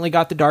definitely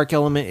got the dark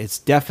element. It's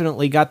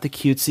definitely got the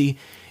cutesy.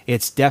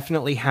 It's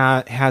definitely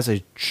has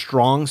a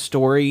strong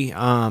story.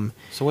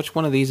 So which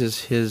one of these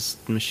is his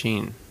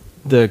machine?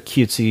 The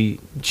cutesy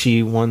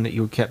chi one that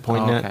you kept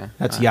pointing Oh, at. okay.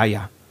 That's Alright.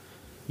 Yaya.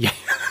 Yeah.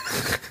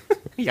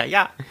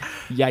 yeah.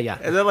 Yaya.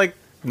 Is that like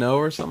no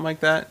or something like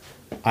that?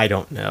 I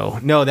don't know.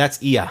 No,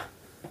 that's Iya.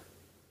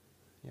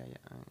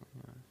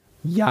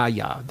 Yeah.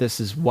 Yaya. This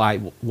is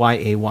Yaya.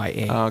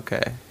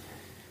 Okay.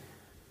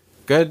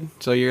 Good.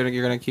 So you're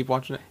gonna keep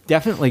watching it?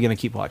 Definitely going to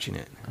keep watching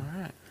it.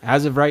 All right.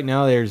 As of right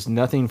now, there's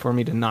nothing for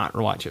me to not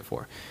watch it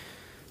for.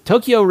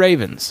 Tokyo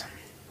Ravens.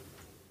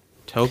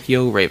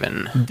 Tokyo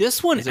Raven.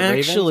 This one Is it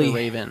actually, Ravens or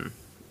Raven?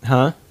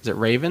 huh? Is it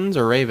Ravens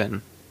or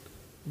Raven?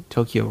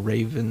 Tokyo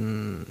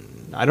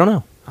Raven. I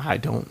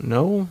don't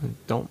know.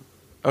 Don't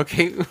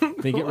Okay.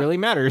 think it really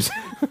matters.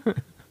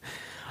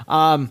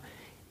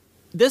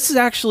 This is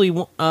actually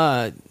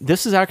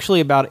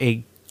about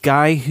a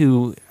guy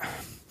who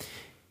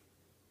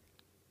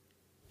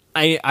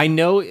I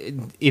know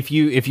if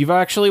you've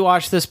actually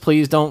watched this,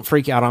 please don't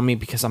freak out on me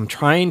because I'm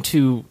trying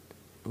to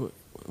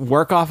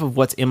work off of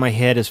what's in my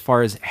head as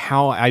far as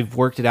how I've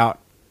worked it out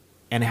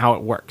and how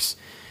it works.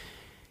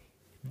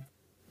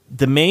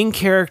 The main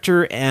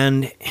character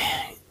and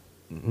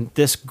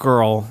this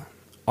girl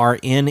are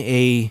in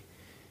the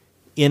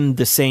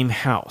same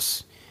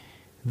house.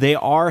 They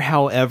are,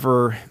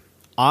 however,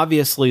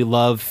 obviously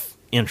love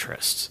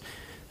interests.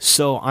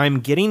 So I'm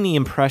getting the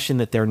impression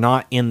that they're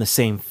not in the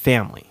same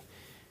family.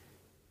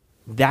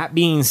 That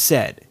being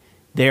said,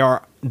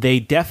 they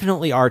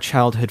definitely are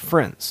childhood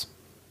friends.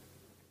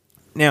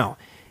 Now,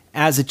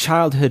 as a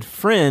childhood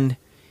friend,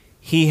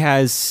 he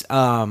has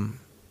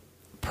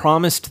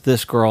promised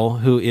this girl,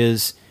 who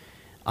is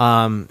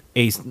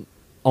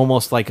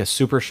almost like a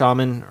super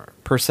shaman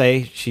per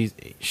se.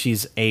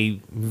 She's a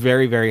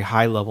very, very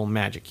high level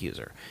magic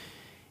user.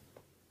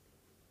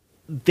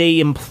 They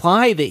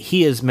imply that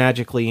he is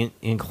magically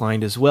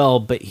inclined as well,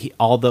 but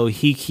although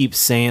he keeps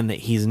saying that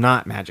he's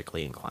not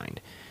magically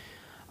inclined.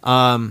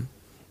 I'm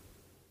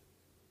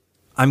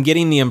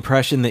getting the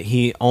impression that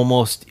he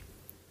almost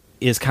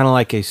is kind of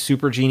like a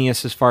super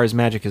genius as far as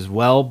magic as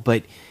well,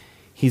 but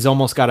he's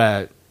almost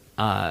got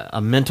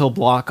a mental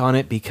block on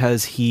it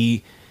because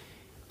he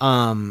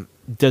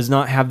does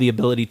not have the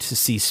ability to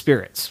see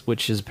spirits,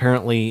 which is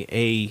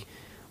apparently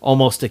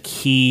almost a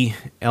key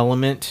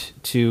element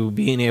to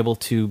being able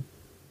to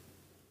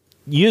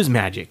use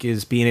magic,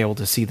 is being able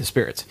to see the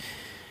spirits.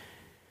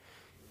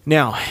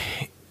 Now,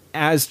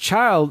 as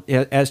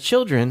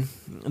children,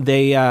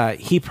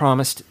 he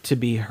promised to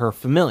be her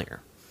familiar.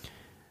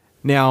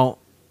 Now,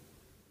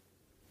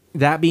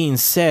 that being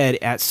said,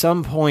 at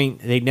some point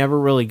they never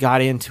really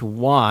got into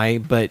why,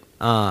 but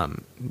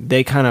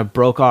they kind of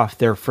broke off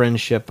their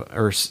friendship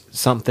or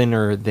something,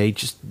 or they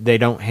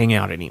don't hang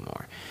out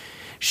anymore.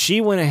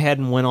 She went ahead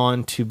and went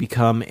on to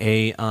become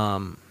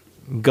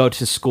go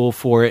to school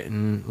for it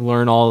and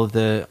learn all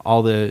the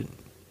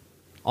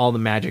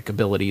magic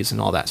abilities and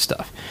all that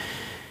stuff.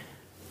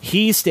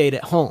 he stayed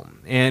at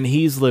home and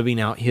he's living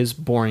out his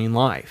boring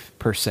life,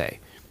 per se.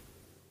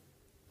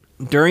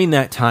 During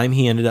that time,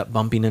 he ended up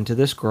bumping into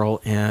this girl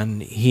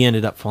and he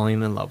ended up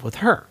falling in love with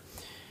her.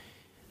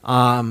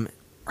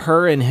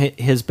 Her and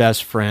his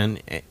best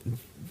friend,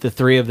 the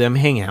three of them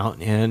hang out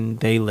and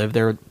they live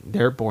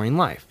their boring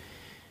life.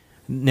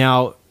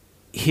 Now,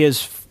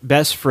 his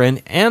best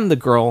friend and the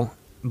girl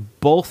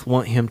both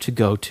want him to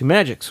go to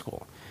magic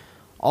school,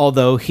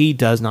 although he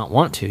does not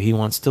want to. He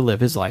wants to live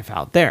his life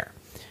out there.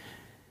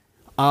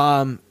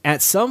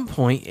 At some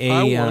point,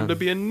 I wanted to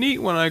be a neat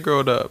when I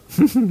growed up.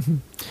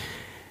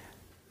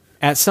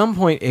 At some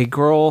point, a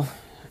girl,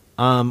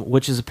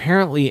 which is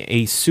apparently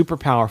a super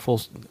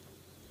powerful,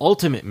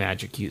 ultimate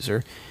magic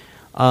user,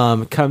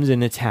 comes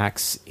and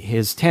attacks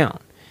his town.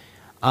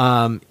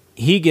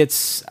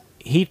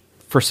 He,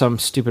 for some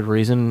stupid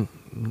reason,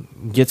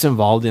 gets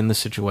involved in the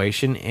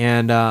situation,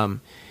 and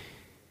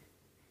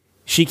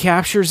she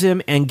captures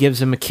him and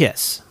gives him a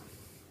kiss.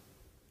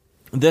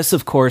 This,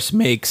 of course,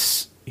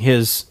 makes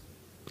his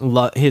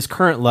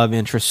current love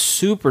interest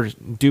super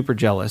duper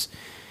jealous,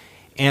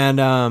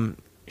 and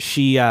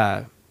she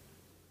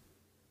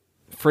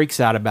freaks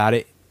out about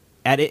it.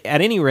 At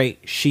any rate,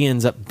 she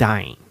ends up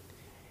dying.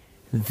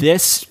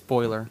 This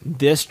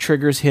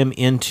triggers him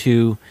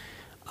into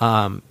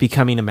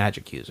becoming a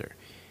magic user.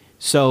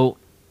 So,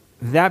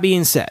 that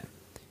being said,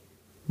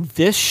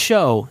 this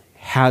show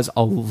has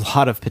a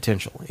lot of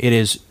potential. It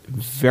is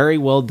very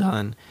well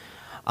done.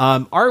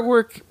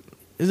 Artwork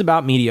is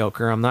about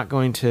mediocre. I'm not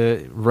going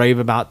to rave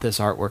about this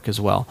artwork as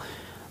well.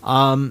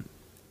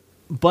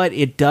 But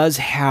it does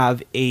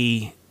have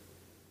a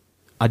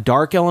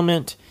dark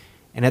element,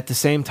 and at the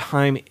same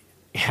time, it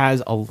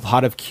has a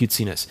lot of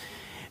cutesiness.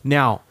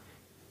 Now,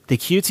 the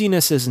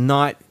cutesiness is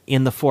not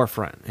in the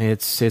forefront.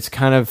 It's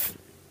kind of,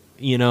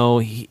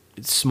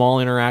 small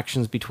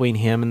interactions between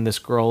him and this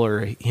girl,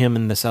 or him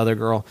and this other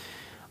girl.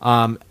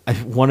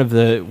 One of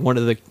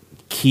the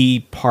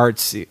key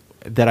parts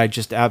that I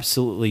just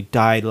absolutely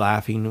died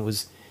laughing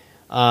was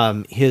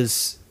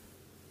his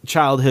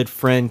childhood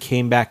friend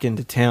came back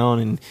into town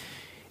and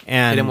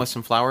hit him with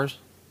some flowers.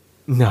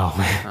 No,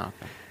 oh, okay.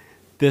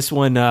 This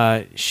one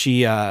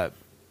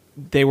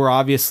they were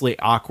obviously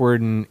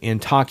awkward in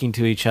talking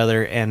to each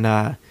other,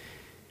 and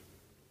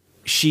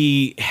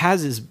she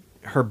has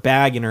her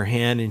bag in her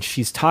hand and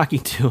she's talking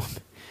to him,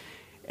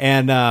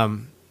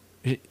 and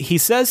he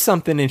says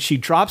something and she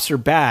drops her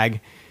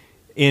bag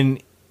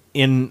in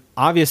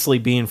obviously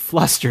being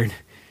flustered,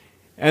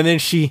 and then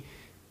she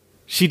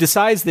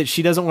decides that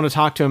she doesn't want to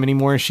talk to him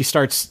anymore and she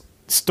starts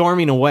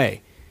storming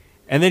away,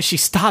 and then she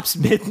stops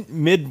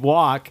mid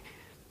walk,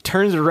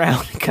 turns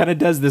around and kind of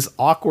does this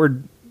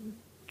awkward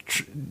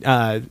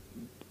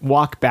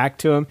walk back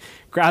to him,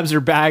 grabs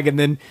her bag, and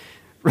then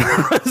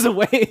runs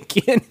away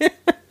again.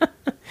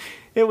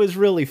 It was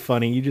really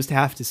funny. You just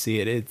have to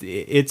see it.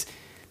 It's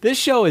this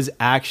show is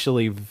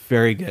actually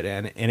very good,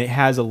 and it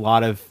has a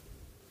lot of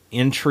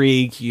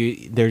intrigue.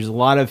 There's a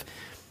lot of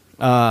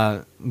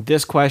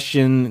this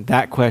question,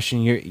 that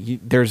question.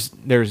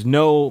 There's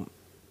no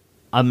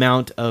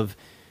amount of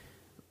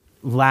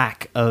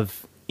lack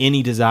of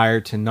any desire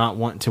to not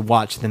want to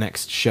watch the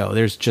next show.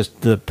 There's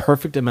just the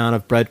perfect amount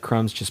of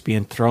breadcrumbs just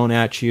being thrown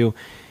at you,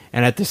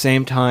 and at the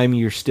same time,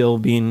 you're still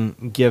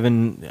being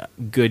given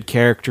good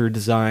character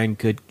design,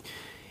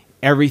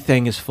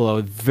 everything is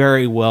flowed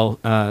very well,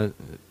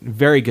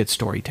 very good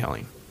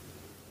storytelling.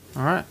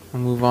 All right,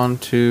 we'll move on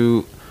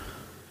to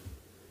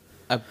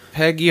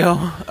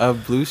Arpeggio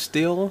of Blue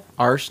Steel,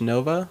 Ars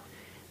Nova.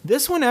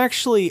 This one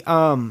actually,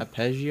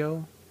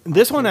 Arpeggio.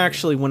 This one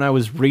actually, when I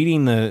was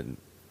reading the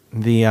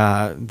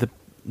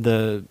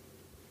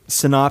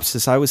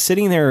synopsis, I was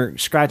sitting there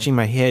scratching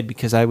my head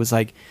because I was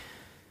like,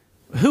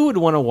 who would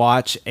want to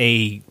watch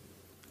a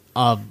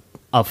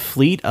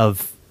fleet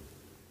of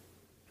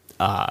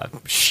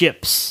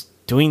ships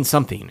doing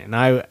something? And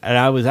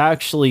I was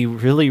actually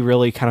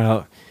really kind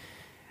of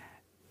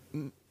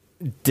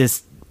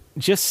just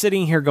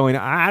sitting here going,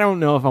 I don't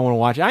know if I want to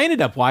watch it. I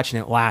ended up watching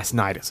it last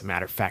night, as a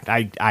matter of fact.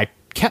 I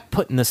kept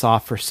putting this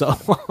off for so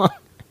long.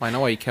 I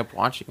know why you kept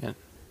watching it.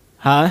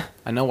 Huh?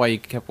 I know why you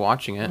kept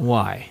watching it.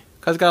 Why?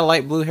 Because it's got a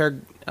light blue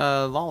haired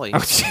Lolly.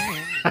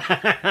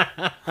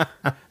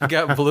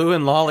 Got Blue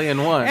and Lolly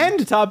in one. And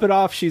to top it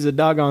off, she's a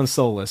doggone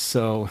soulless,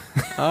 so...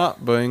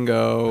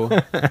 bingo.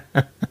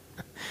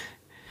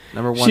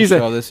 Number one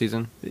show this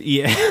season.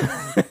 Yeah.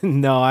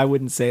 No, I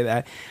wouldn't say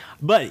that.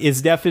 But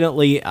it's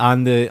definitely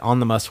on the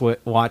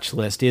must-watch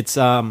list. This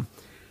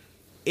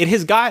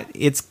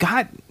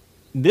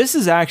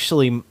is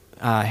actually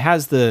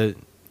has a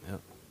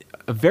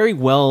very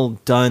well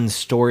done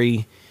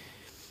story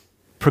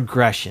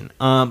progression.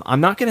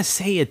 I'm not going to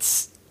say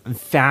it's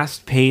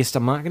fast paced.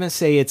 I'm not going to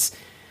say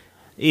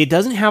it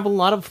doesn't have a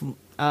lot of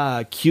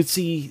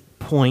cutesy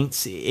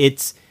points.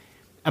 It's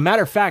a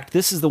matter of fact,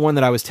 this is the one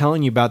that I was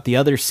telling you about, the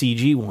other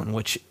CG one,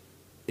 which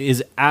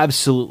is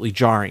absolutely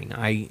jarring.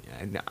 I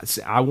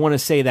want to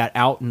say that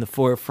out in the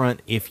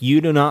forefront. If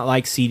you do not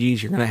like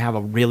CGs, you're going to have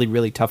a really,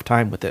 really tough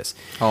time with this.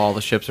 Oh, all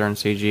the ships are in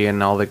CG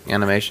and all the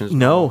animations?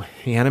 No,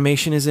 the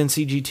animation is in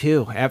CG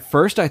too. At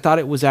first, I thought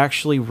it was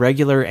actually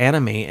regular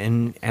anime,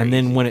 and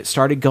then when it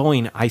started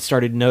going, I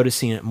started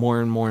noticing it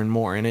more and more and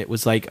more, and it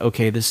was like,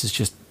 okay, this is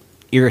just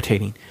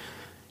irritating.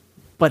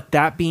 But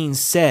that being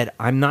said,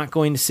 I'm not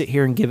going to sit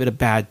here and give it a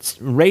bad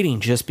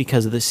rating just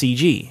because of the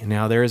CG.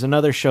 Now, there is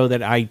another show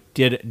that I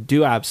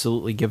do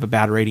absolutely give a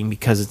bad rating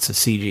because it's a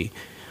CG.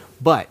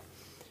 But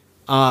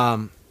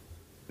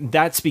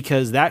that's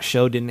because that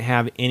show didn't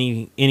have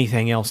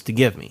anything else to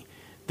give me.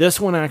 This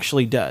one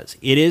actually does.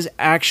 It is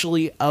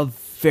actually a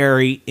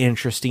very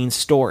interesting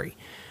story.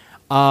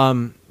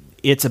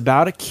 It's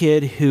about a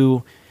kid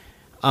who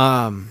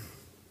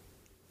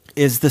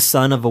is the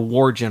son of a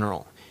war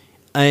general.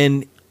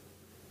 And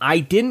I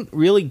didn't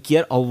really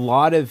get a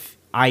lot of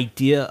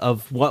idea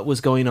of what was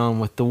going on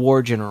with the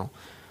war general.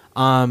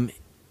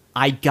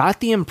 I got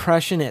the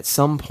impression at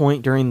some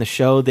point during the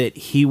show that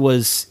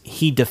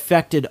he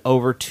defected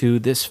over to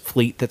this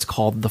fleet that's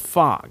called the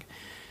Fog.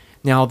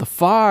 Now, the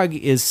Fog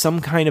is some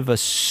kind of a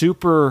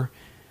super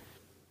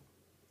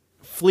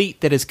fleet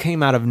that has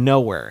came out of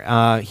nowhere.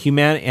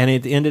 And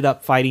it ended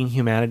up fighting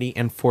humanity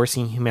and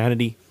forcing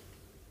humanity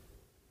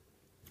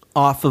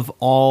off of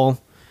all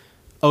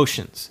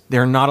oceans.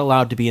 They're not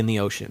allowed to be in the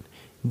ocean.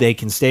 They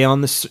can stay on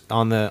the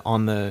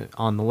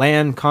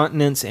land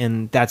continents,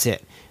 and that's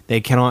it. They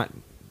cannot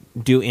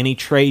do any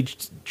trade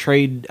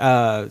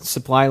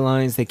supply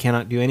lines. They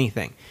cannot do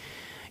anything.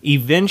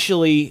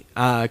 Eventually,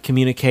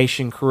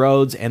 communication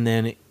corrodes, and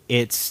then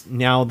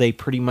now they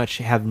pretty much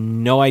have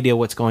no idea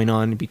what's going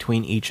on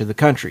between each of the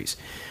countries.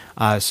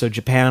 So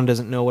Japan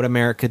doesn't know what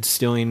America's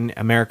doing.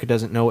 America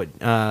doesn't know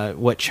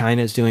what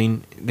China's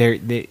doing.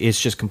 It's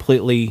just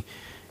completely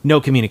no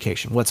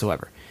communication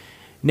whatsoever.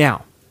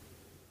 Now,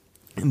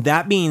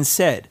 that being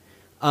said,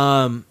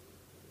 the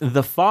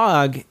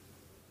Fog,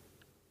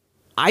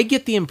 I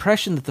get the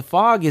impression that the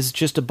Fog is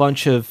just a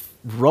bunch of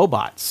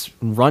robots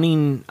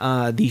running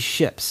these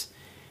ships.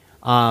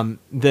 The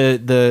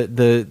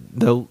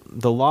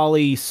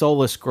Lolly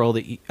Solus girl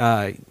that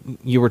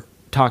you were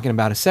talking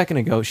about a second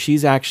ago,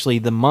 she's actually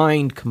the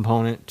mind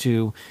component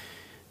to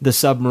the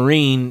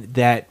submarine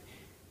that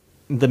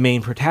the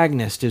main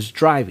protagonist is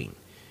driving.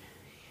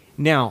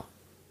 Now,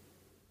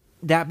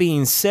 that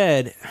being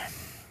said,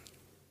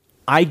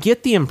 I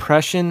get the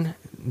impression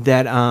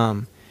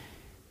that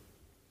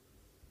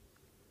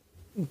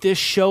this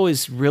show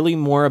is really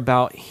more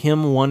about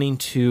him wanting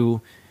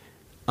to,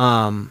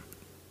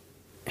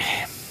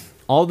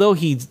 although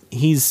he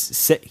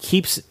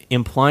keeps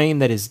implying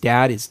that his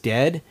dad is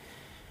dead,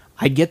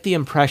 I get the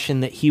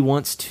impression that he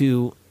wants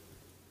to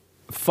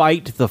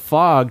fight the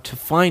Fog to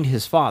find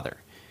his father.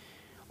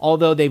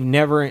 Although they've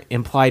never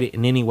implied it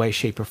in any way,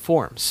 shape, or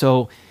form.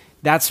 So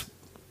that's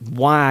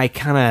why I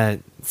kind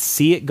of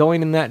see it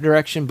going in that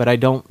direction, but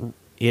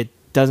it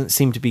doesn't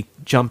seem to be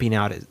jumping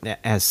out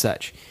as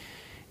such.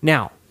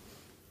 Now,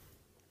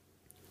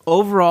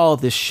 overall,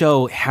 this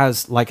show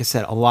has, like I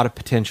said, a lot of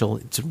potential.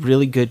 It's a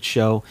really good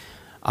show.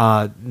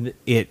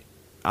 It's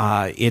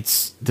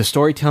the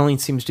storytelling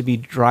seems to be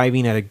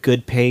driving at a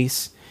good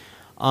pace.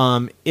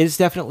 It is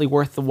definitely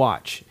worth the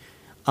watch.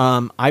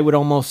 I would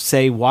almost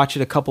say watch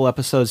it a couple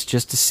episodes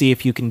just to see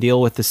if you can deal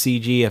with the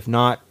CG. If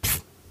not,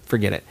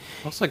 forget it.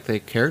 Looks like the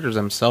characters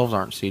themselves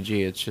aren't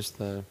CG. It's just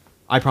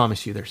I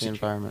promise you, they're CG.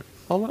 Environment.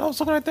 Oh, what I was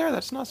looking right there,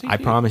 that's not CG. I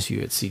promise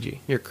you, it's CG.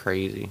 You're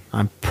crazy.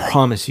 I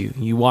promise you.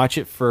 You watch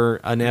it for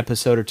an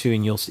episode or two,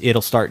 and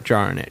it'll start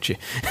jarring at you.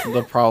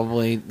 They're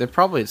probably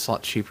it's a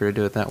lot cheaper to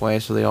do it that way,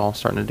 so they all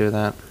starting to do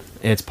that.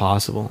 It's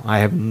possible. I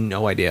have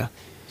no idea.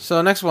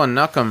 So next one,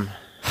 Nukem.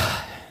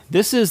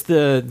 This is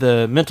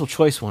the mental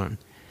choice one.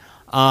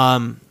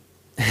 I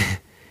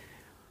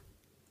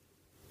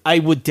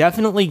would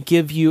definitely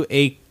give you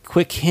a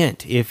quick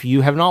hint if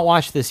you have not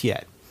watched this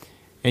yet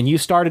and you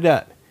started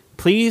up.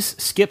 Please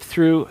skip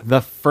through the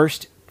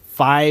first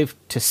 5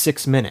 to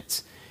 6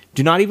 minutes.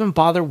 Do not even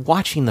bother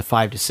watching the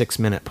 5 to 6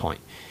 minute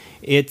point.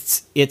 It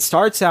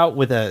starts out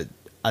with a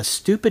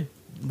stupid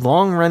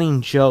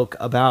long-running joke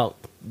about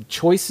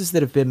choices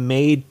that have been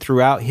made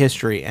throughout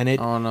history, and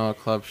Oh no, a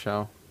club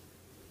show.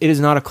 It is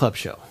not a club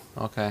show.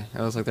 Okay,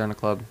 it looks like they're in a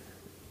club.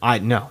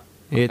 No.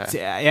 Okay. It's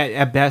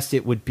at best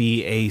it would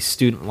be a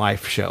student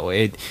life show.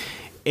 I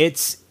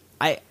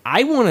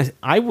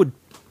would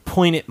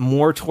point it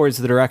more towards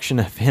the direction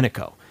of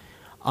Hinako.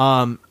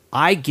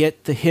 I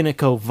get the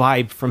Hinako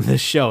vibe from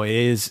this show. It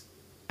is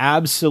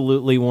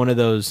absolutely one of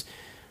those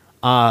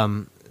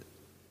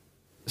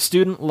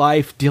student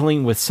life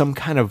dealing with some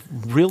kind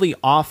of really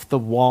off the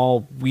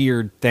wall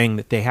weird thing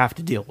that they have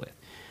to deal with.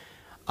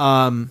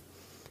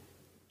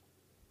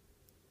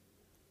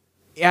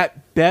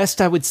 At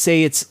best, I would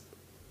say it's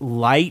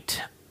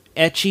light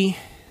ecchi,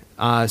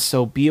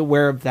 so be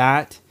aware of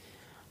that.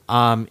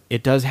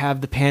 It does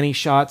have the panty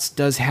shots,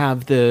 does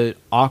have the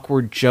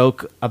awkward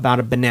joke about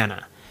a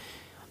banana.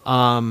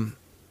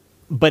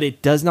 but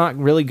it does not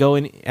really go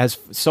in as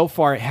so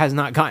far. It has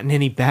not gotten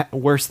any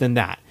worse than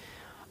that.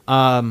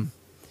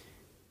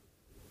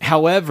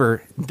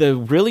 However, the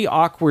really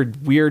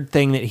awkward, weird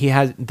thing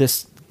that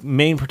this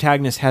main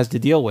protagonist has to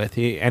deal with,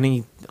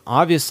 he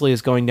obviously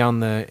is going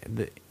down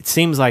it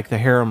seems like the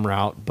harem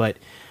route, but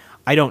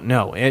I don't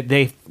know.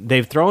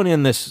 They've thrown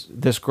in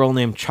this girl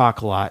named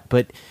Chocolat,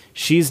 but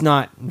she's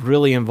not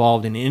really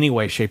involved in any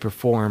way, shape, or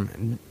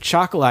form.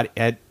 Chocolat,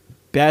 at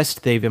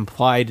best, they've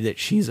implied that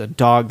she's a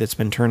dog that's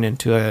been turned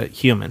into a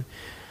human.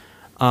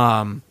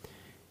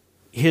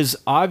 His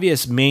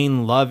obvious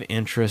main love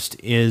interest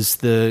is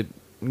a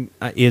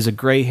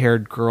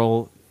gray-haired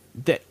girl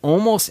that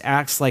almost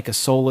acts like a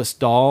soulless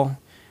doll,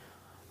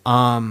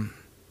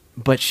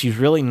 but she's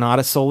really not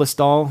a soulless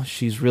doll.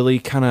 She's really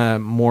kind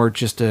of more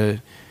just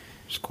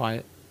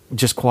quiet.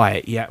 Just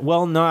quiet, yeah.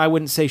 Well, no, I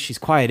wouldn't say she's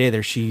quiet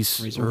either.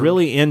 She's reserved.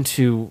 Really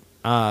into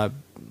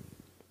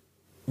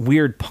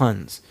weird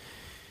puns,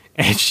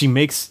 and she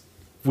makes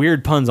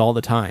weird puns all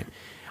the time.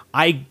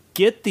 I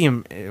get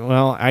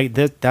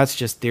that's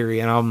just theory,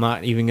 and I'm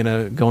not even going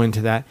to go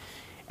into that.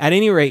 At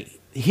any rate,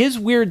 his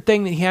weird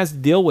thing that he has to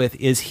deal with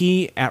is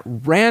at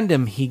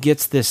random, he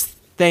gets this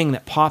thing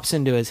that pops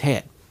into his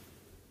head.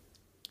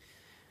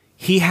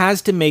 He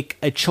has to make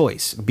a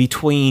choice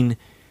between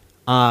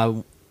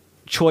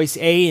choice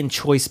A and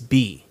choice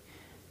B.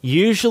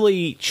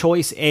 Usually,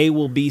 choice A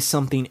will be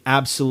something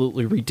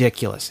absolutely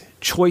ridiculous.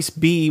 Choice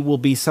B will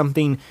be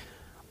something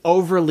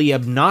overly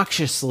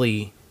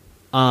obnoxiously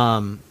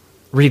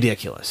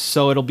ridiculous.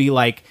 So it'll be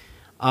like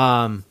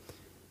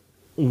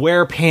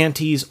wear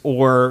panties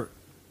or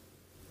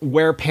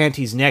wear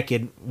panties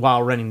naked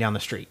while running down the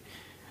street.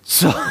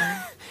 So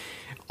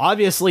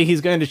obviously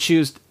he's going to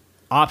choose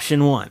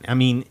option one. I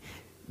mean,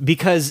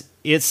 because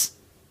it's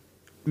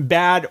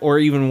bad or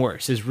even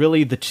worse is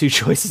really the two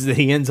choices that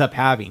he ends up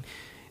having.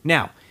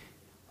 Now,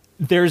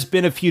 there's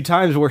been a few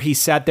times where he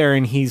sat there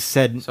and he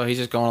said... So he's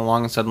just going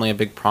along and suddenly a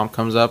big prompt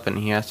comes up and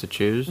he has to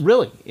choose?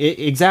 Really?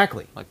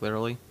 Exactly. Like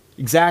literally?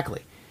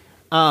 Exactly.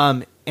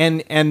 And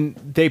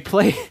they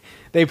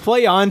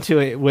play onto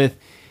it with...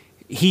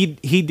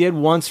 He did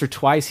once or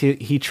twice.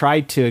 He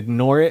tried to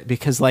ignore it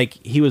because like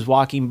he was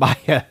walking by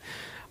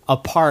a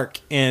park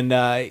and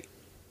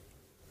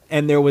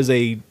there was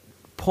a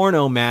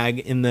porno mag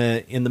in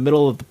the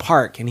middle of the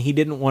park and he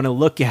didn't want to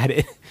look at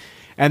it,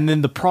 and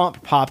then the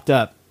prompt popped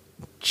up: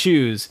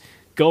 choose,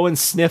 go and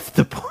sniff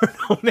the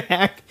porno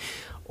mag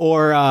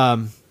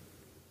or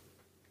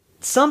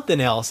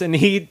something else, and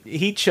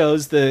he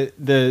chose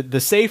the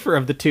safer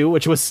of the two,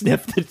 which was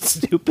sniff the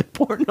stupid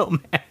porno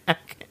mag.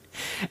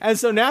 And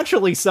so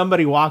naturally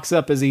somebody walks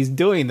up as he's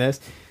doing this.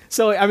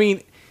 So I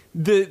mean,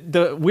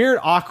 the weird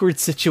awkward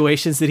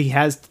situations that he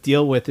has to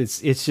deal with,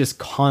 it's just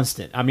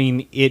constant. I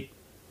mean, it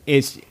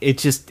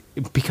just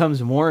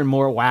becomes more and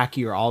more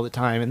wackier all the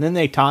time. And then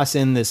they toss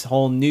in this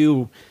whole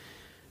new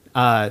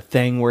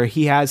thing where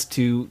he has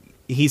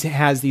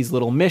these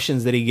little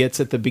missions that he gets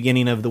at the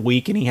beginning of the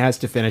week, and he has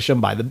to finish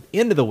them by the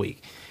end of the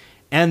week.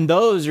 And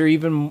those are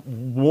even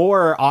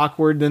more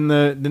awkward than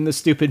the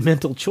stupid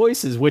mental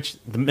choices, which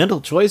the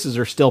mental choices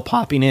are still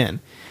popping in.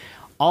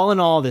 All in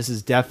all, this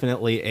is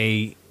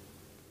definitely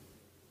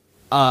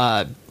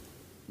a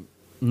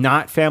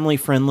not family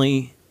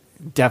friendly,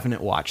 definite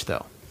watch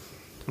though.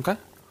 Okay.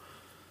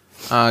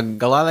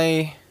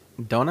 Galale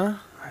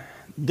Dona?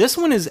 This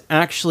one is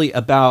actually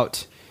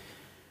about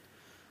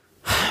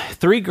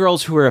three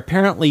girls who are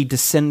apparently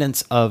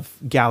descendants of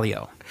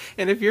Galileo.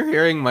 And if you're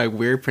hearing my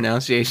weird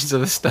pronunciations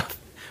of this stuff,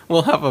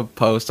 we'll have a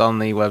post on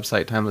the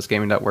website,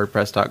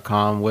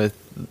 timelessgaming.wordpress.com,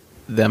 with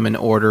them in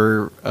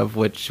order of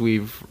which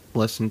we've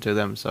listened to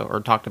them, or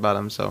talked about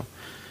them. So,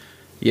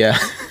 yeah.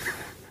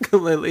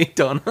 Galale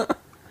Dona.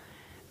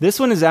 This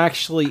one is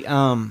actually,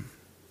 I'm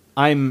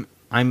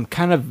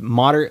kind of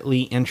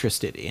moderately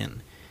interested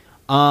in.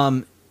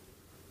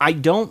 I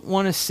don't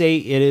want to say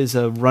it is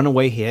a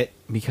runaway hit,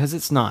 because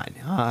it's not.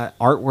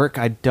 Artwork,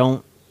 I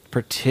don't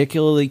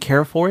particularly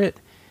care for it.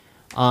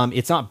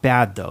 It's not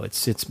bad though.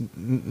 It's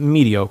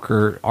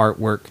mediocre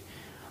artwork.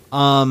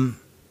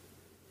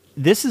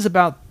 This is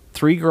about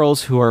three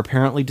girls who are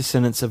apparently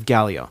descendants of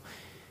Galileo.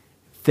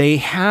 They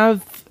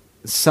have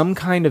some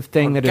kind of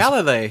thing that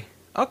Galilei. Is...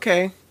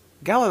 Okay.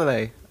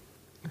 Galilei.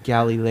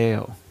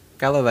 Galileo.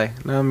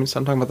 Galilei. No, I'm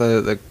talking about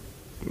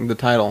the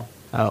title.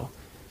 Oh.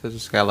 This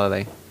is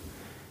Galilei.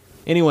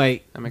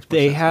 Anyway,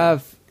 they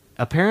have...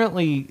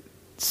 Apparently,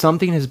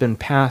 something has been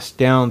passed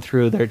down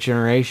through their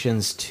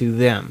generations to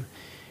them.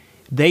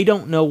 They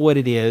don't know what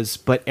it is,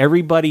 but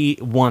everybody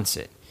wants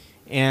it.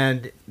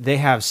 And they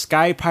have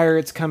sky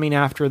pirates coming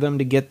after them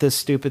to get this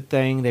stupid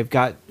thing. They've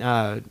got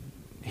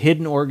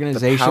hidden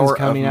organizations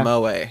coming after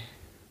them. Moe.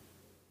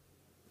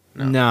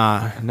 No.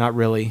 Nah, not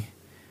really.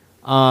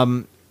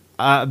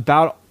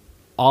 About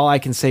all I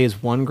can say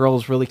is one girl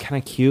is really kind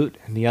of cute,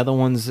 and the other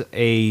one's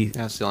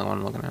That's the only one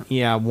I'm looking at.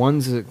 Yeah,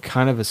 one's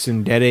kind of a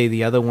tsundere,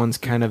 the other one's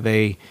kind of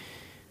a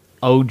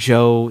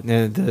Ojo.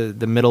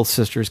 The middle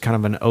sister is kind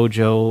of an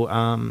Ojo.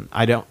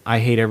 I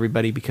hate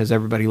everybody because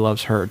everybody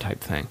loves her type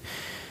thing.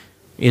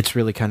 It's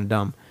really kind of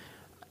dumb.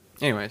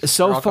 Anyways,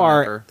 So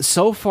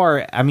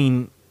far, I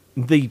mean,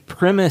 the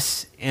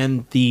premise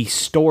and the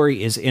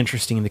story is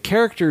interesting. The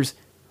characters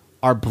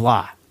are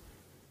blah.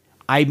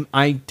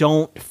 I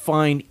don't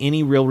find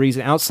any real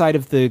reason outside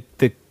of the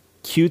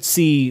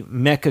cutesy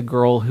mecha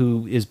girl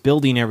who is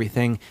building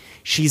everything.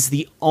 She's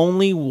the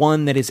only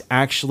one that is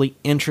actually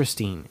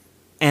interesting,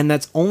 and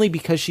that's only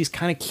because she's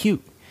kind of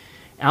cute.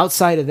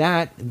 Outside of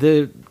that,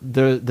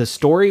 the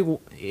story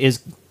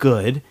is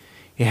good.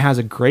 It has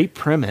a great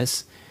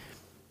premise,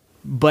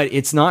 but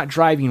it's not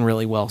driving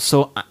really well.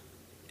 So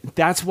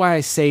that's why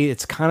I say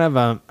it's kind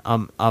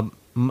of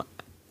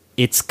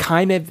it's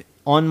kind of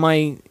on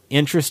my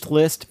interest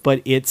list,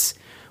 but it's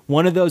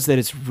one of those that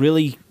it's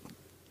really,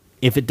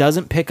 if it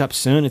doesn't pick up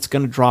soon, it's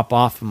going to drop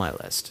off of my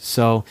list.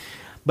 So,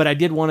 but I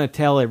did want to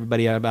tell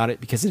everybody about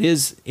it because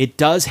it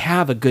does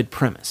have a good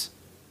premise.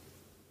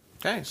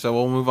 Okay, so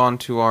we'll move on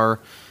to our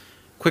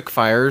quick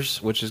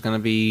fires, which is going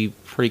to be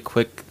pretty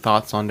quick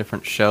thoughts on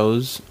different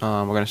shows.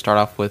 We're going to start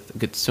off with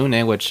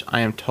Kitsune, which I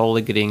am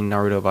totally getting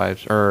Naruto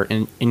vibes or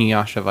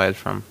Inuyasha vibes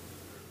from.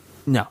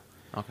 No.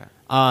 Okay.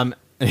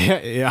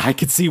 Yeah, I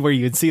could see where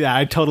you would see that.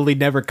 I totally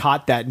never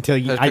caught that until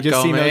I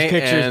just seen those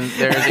pictures. And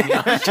there's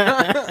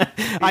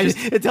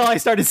Inuyasha. Until I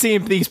started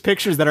seeing these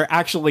pictures that are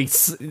actually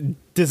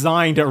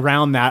designed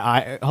around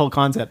that whole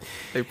concept.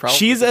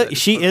 She is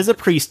a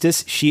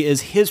priestess. She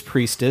is his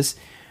priestess.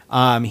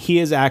 He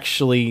is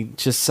actually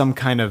just some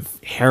kind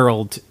of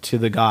herald to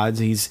the gods.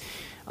 He's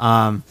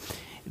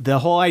the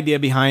whole idea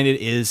behind it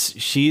is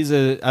she's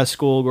a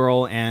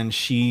schoolgirl and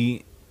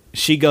she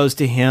goes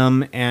to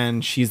him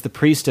and she's the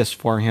priestess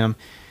for him,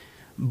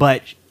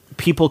 but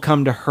people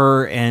come to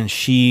her and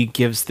she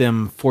gives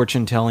them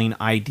fortune-telling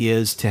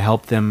ideas to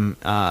help them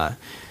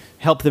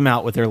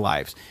out with their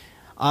lives.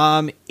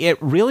 It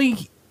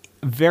really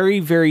very,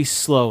 very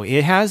slow.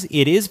 It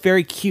is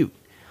very cute.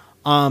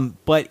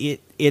 But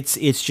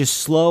it's just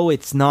slow.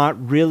 It's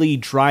not really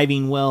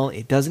driving well.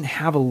 It doesn't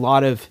have a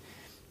lot of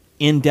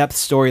in-depth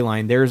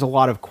storyline. There's a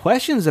lot of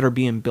questions that are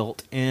being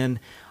built, and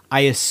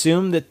I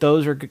assume that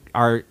those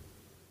are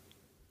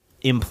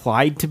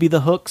implied to be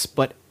the hooks,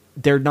 but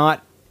they're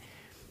not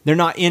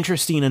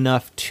interesting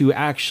enough to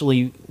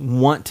actually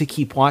want to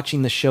keep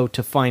watching the show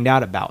to find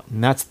out about.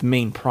 And that's the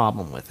main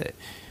problem with it.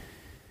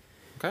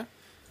 Okay.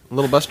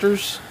 Little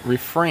Busters,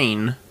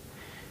 Refrain.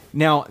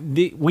 Now,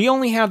 we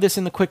only have this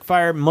in the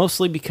quickfire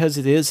mostly because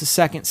it is the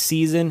second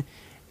season,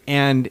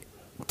 and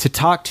to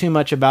talk too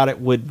much about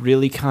it would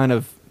really kind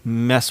of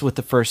mess with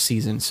the first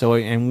season. So,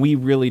 and we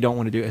really don't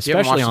want to do it,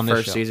 especially on this show.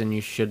 If you haven't watched the first season,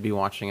 you should be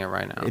watching it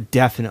right now.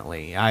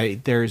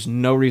 Definitely. There's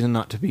no reason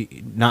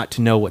not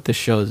to know what this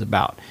show is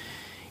about.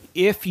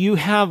 If you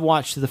have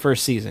watched the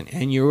first season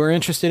and you are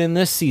interested in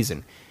this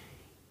season,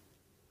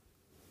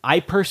 I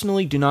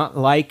personally do not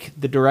like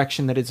the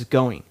direction that it's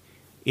going.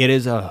 It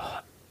is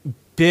a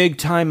big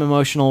time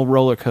emotional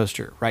roller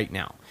coaster right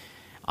now.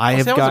 That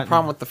was the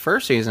problem with the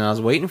first season. I was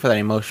waiting for that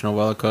emotional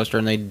roller coaster,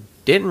 and they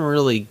didn't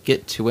really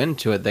get too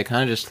into it. They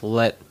kind of just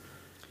let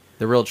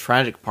the real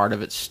tragic part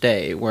of it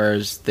stay,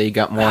 whereas they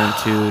got more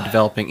into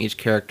developing each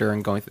character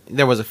and going.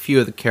 There was a few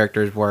of the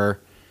characters where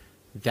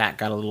that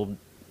got a little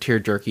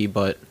tear-jerky,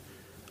 but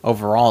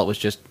overall, it was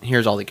just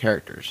here's all the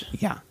characters.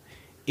 Yeah,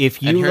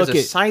 if you here's look a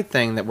at side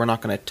thing that we're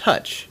not going to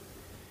touch,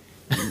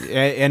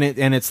 and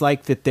it's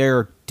like that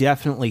they're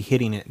definitely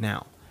hitting it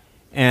now,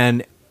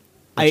 and.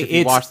 If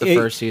you watch the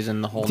first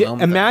season, the whole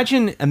gnome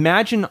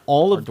imagine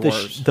all of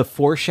the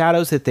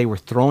foreshadows that they were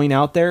throwing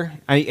out there.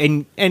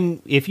 And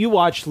if you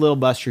watched Little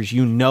Busters,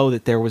 you know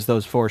that there was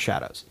those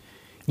foreshadows.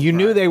 You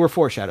knew they were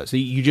foreshadows.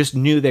 You just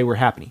knew they were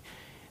happening.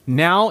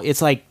 Now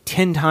it's like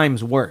 10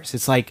 times worse.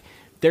 It's like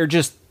they're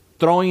just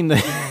throwing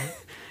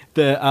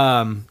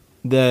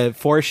the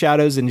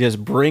foreshadows and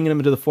just bringing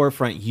them to the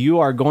forefront. You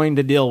are going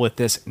to deal with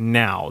this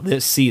now,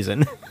 this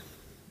season.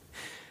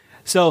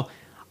 So.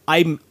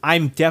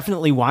 I'm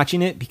definitely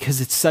watching it because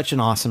it's such an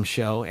awesome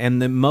show,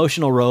 and the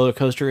emotional roller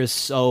coaster is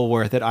so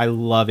worth it. I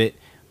love it,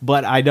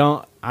 but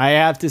I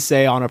have to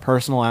say, on a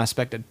personal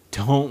aspect, I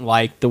don't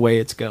like the way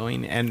it's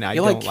going, and I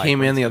don't like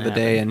came in the other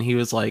day, and he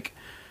was like,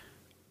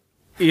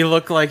 he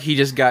looked like he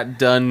just got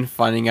done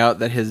finding out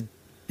that his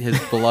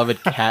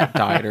beloved cat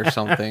died or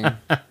something.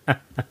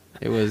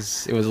 It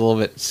was a little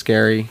bit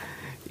scary.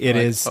 It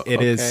is.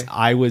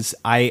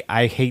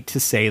 I hate to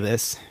say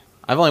this.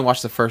 I've only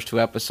watched the first 2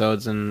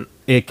 episodes, and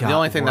the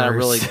only thing I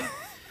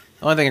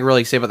can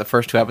really say about the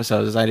first 2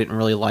 episodes is I didn't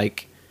really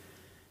like.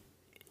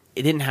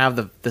 It didn't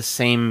have the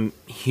same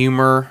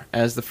humor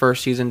as the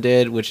first season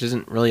did, which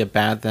isn't really a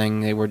bad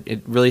thing.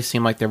 It really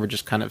seemed like they were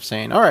just kind of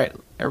saying, "All right,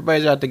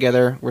 everybody's out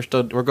together.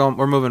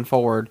 We're moving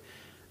forward."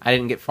 I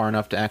didn't get far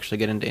enough to actually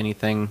get into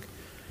anything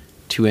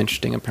too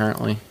interesting,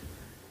 apparently.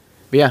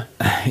 But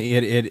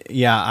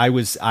yeah, I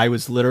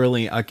was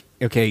literally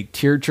okay.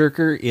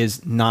 Tearjerker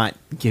is not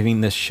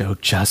giving this show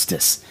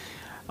justice.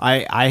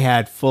 I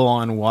had full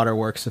on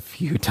waterworks a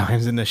few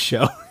times in this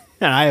show,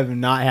 and I have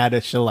not had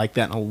a show like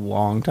that in a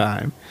long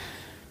time.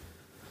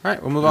 All right,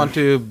 we'll move on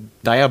to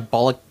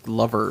Diabolic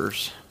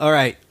Lovers. All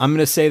right, I'm going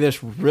to say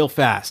this real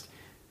fast.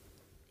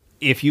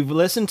 if you've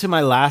listened to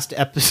my last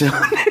episode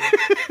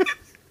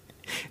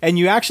and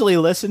you actually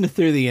listened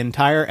through the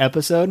entire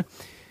episode,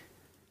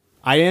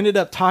 I ended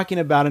up talking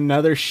about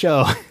another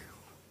show.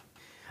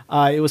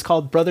 It was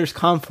called Brothers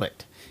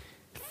Conflict.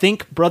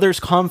 Think Brothers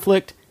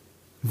Conflict,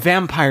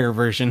 vampire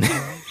version.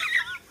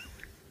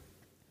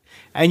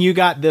 And you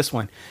got this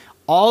one.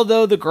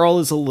 Although the girl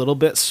is a little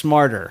bit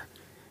smarter.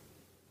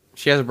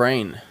 She has a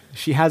brain.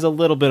 She has a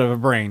little bit of a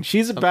brain.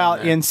 She's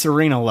about in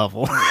Serena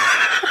level.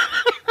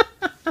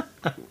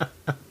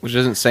 Which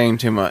isn't saying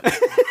too much.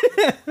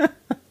 All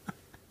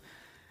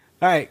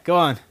right, go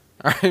on.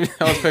 All right,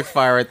 that was quick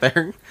fire right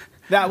there.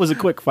 That was a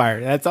quick fire.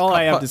 That's all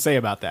I have to say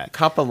about that.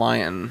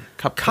 Kappa-Lion.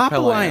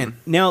 Kappa-Lion.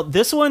 Now,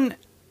 this one,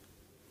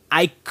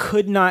 I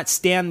could not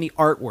stand the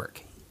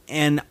artwork.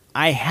 And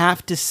I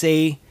have to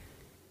say,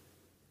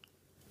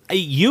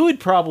 you would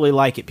probably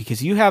like it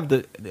because you have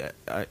the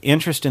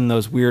interest in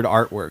those weird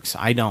artworks.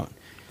 I don't.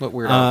 What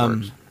weird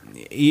artworks?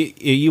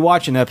 You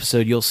watch an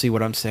episode, you'll see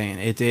what I'm saying.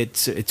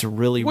 It's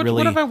really. What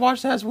have I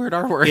watched that has weird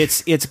artwork?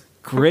 It's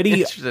gritty. I'm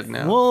interested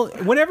now. Well,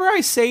 whenever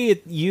I say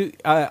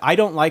it, I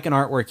don't like an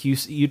artwork,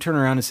 you turn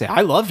around and say,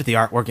 I loved the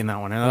artwork in that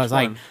one. And I was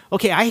like,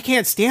 okay, I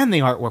can't stand the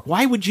artwork.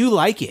 Why would you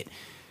like it?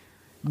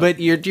 But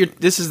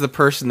this is the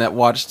person that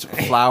watched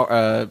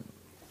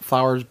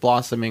Flowers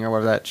Blossoming or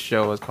whatever that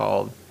show was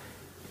called.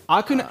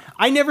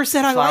 I never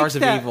said I liked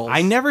that. Evils.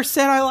 I never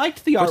said I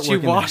liked the artwork. But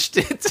you watched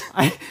it.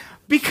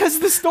 Because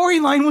the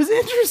storyline was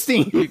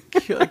interesting. You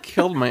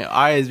killed my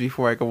eyes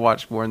before I could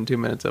watch more than 2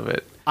 minutes of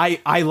it.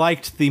 I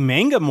liked the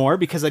manga more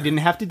because I didn't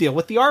have to deal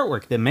with the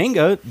artwork. The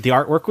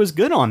artwork was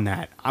good on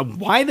that.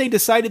 Why they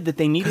decided that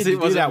they needed to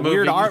do that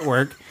weird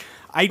artwork,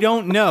 I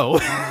don't know.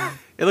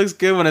 It looks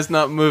good when it's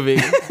not moving.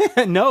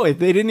 No,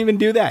 they didn't even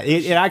do that.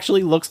 It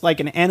actually looks like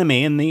an anime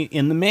in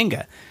the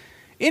manga.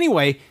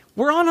 Anyway,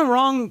 we're on a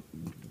wrong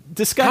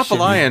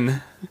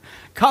discussion.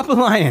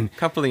 Kappa-Lion.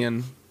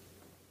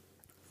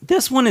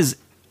 This one is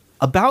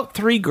about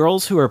 3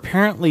 girls who are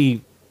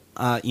apparently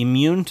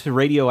immune to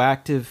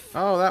radioactive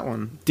that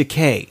one.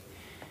 decay.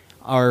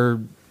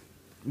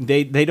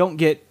 They don't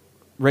get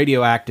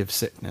radioactive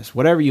sickness,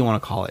 whatever you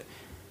want to call it.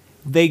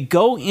 They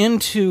go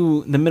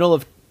into the middle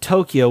of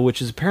Tokyo, which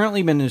has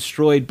apparently been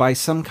destroyed by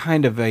some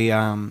kind of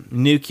a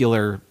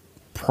nuclear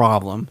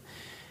problem.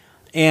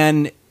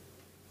 And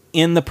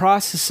in the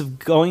process of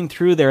going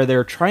through there,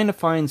 they're trying to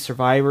find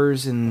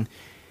survivors, and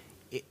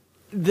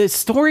the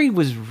story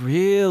was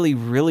really,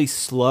 really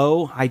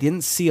slow. I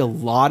didn't see a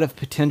lot of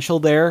potential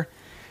there.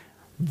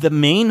 The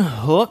main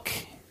hook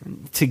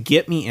to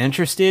get me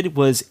interested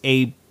was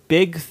a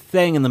big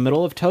thing in the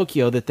middle of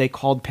Tokyo that they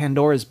called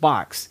Pandora's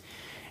Box.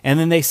 And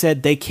then they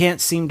said they can't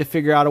seem to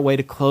figure out a way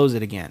to close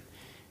it again.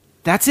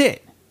 That's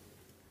it.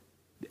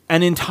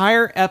 An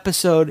entire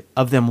episode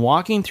of them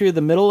walking through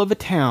the middle of a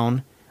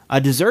town,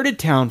 a deserted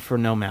town for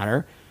no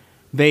matter.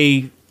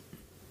 The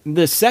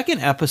second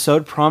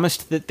episode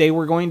promised that they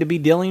were going to be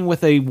dealing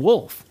with a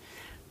wolf.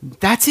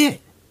 That's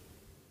it.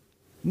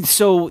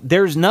 So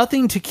there's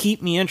nothing to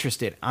keep me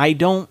interested. I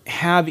don't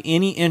have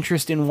any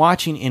interest in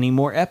watching any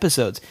more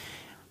episodes.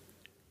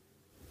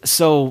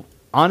 So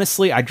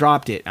honestly, I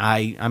dropped it.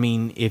 I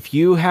mean, if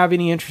you have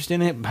any interest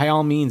in it, by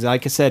all means,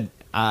 like I said,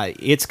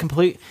 it's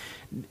complete.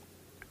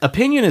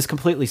 Opinion is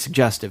completely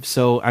suggestive.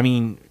 So, I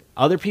mean,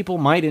 other people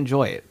might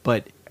enjoy it,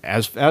 but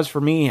as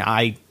for me,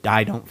 I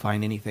don't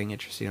find anything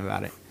interesting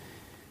about it.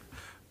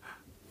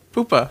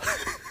 Pupa.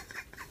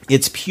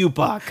 It's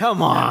pupa.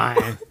 Come on.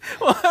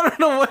 Well, I don't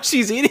know what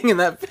she's eating in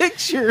that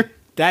picture.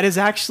 That is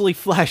actually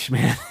flesh,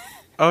 man.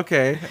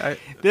 Okay.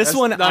 That's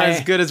not as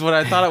good as what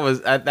I thought it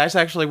was. That's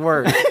actually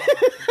worse.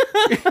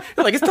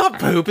 Like, it's not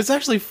poop. It's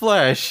actually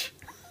flesh.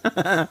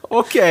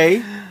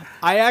 Okay.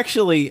 I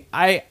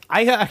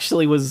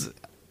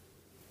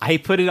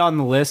put it on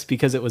the list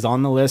because it was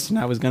on the list and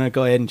I was going to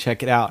go ahead and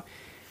check it out.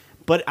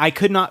 But I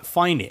could not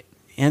find it.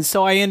 And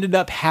so I ended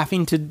up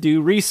having to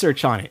do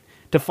research on it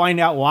to find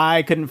out why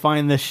I couldn't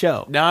find this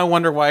show. Now I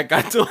wonder why it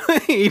got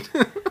delayed.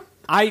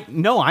 I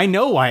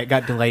know why it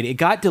got delayed. It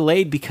got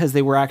delayed because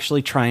they were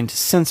actually trying to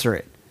censor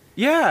it.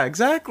 Yeah,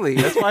 exactly.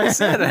 That's why I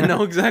said I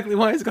know exactly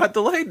why it's got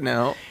delayed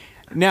now.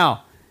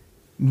 Now,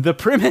 the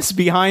premise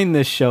behind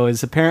this show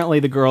is apparently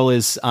the girl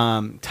is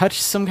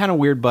touched some kind of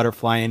weird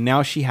butterfly, and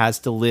now she has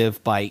to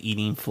live by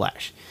eating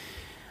flesh.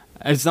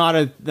 It's not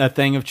a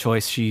thing of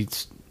choice.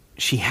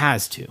 She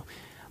has to.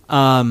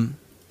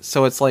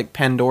 So it's like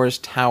Pandora's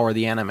Tower,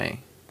 the anime.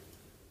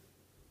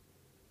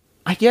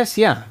 I guess,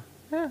 yeah.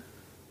 Yeah.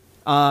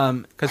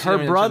 Because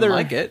her brother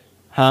doesn't like it.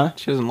 Huh?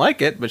 She doesn't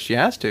like it, but she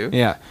has to.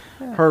 Yeah.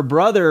 Her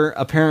brother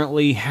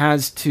apparently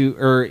has to,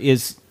 or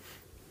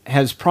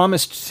has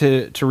promised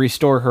to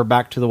restore her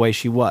back to the way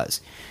she was.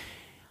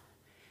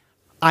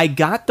 I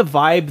got the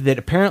vibe that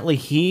apparently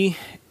he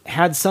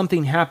had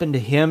something happen to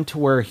him to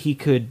where he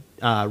could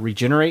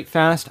regenerate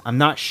fast. I'm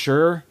not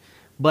sure.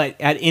 But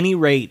at any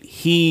rate,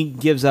 he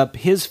gives up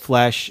his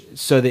flesh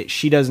so that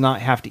she does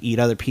not have to eat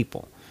other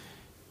people.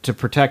 To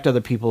protect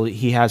other people,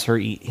 he has her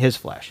eat his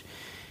flesh.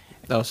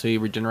 Oh, so he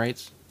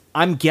regenerates?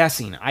 I'm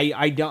guessing.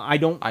 I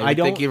don't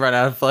think he run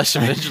out of flesh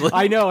eventually.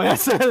 I know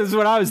that's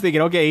what I was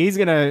thinking. Okay, he's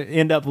gonna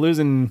end up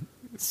losing.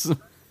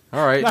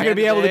 All right, Not gonna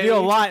be able to do a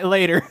lot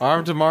later.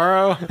 Arm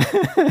tomorrow.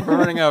 We're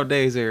running out of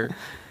days here.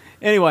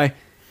 Anyway,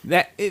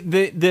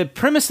 the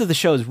premise of the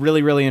show is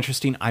really, really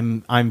interesting.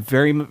 I'm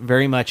very,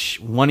 very much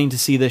wanting to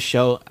see this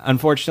show.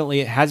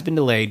 Unfortunately, it has been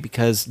delayed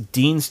because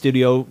Dean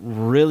Studio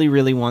really,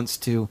 really wants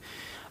to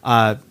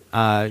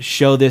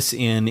show this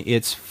in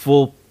its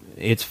full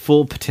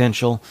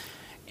potential,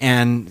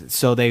 and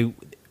so they,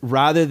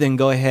 rather than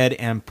go ahead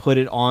and put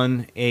it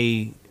on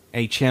a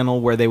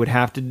channel where they would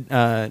have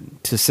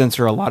to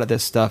censor a lot of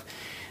this stuff,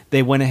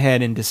 they went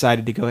ahead and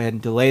decided to go ahead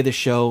and delay the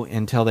show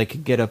until they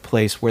could get a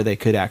place where they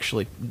could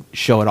actually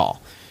show it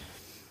all.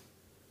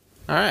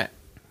 All right.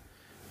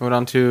 Moving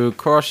on to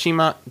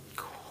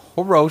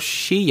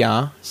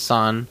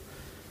Kuroshiya-san,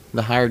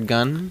 the hired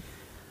gun.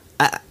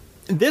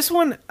 This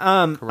one,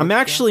 I'm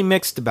actually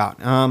mixed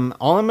about.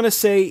 All I'm going to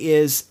say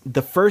is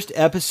the first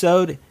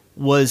episode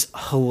was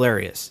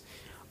hilarious.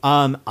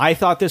 I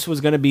thought this was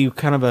going to be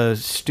kind of a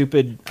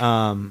stupid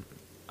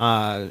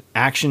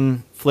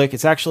action flick.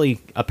 It's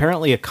actually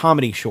apparently a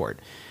comedy short.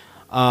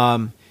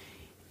 To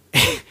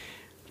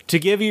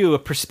give you a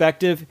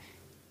perspective,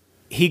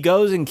 he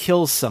goes and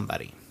kills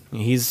somebody.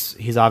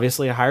 He's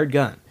obviously a hired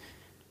gun.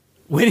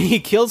 When he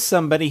kills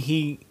somebody,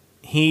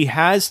 he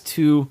has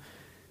to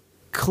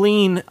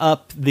clean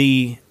up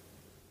the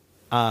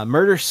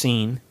murder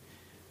scene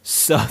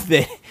so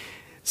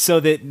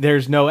that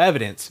there's no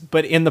evidence.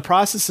 But in the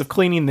process of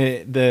cleaning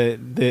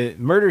the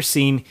murder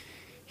scene,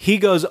 he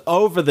goes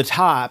over the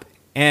top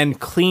and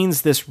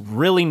cleans this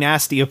really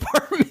nasty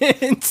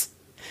apartment.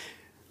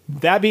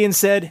 That being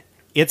said,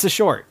 it's a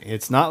short.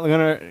 It's not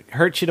going to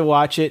hurt you to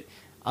watch it.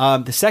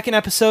 The second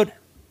episode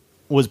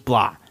was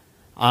blah.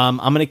 I'm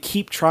going to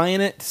keep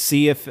trying it to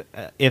see if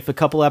a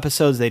couple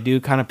episodes they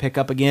do kind of pick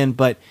up again.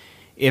 But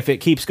if it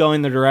keeps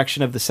going the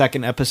direction of the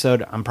second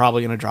episode, I'm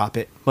probably going to drop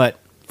it. But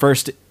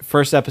first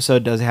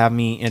episode does have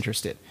me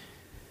interested.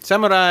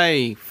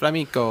 Samurai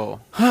Flamenco.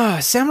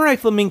 Samurai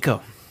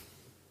Flamenco.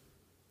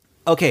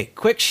 Okay,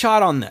 quick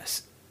shot on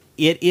this.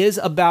 It is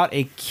about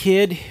a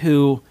kid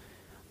who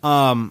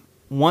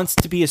wants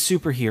to be a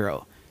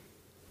superhero.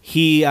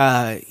 He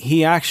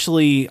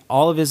actually,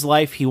 all of his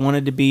life, he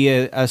wanted to be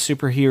a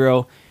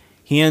superhero.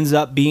 He ends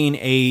up being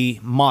a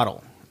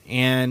model.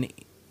 And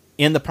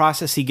in the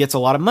process, he gets a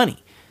lot of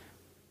money.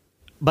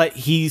 But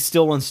he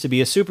still wants to be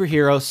a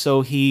superhero,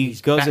 so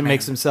he's goes Batman. And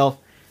makes himself...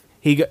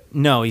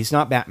 No, he's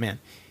not Batman.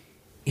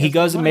 He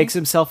goes and makes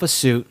himself a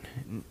suit.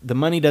 The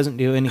money doesn't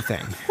do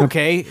anything.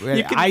 Okay?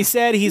 I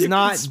said he's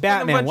not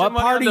Batman. What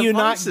part are you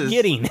not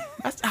getting?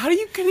 How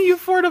can you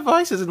afford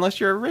devices unless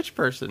you're a rich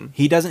person?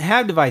 He doesn't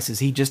have devices.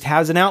 He just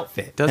has an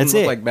outfit. Doesn't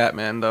look like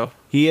Batman, though.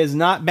 He is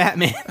not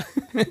Batman.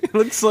 It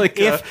looks like...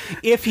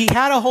 If he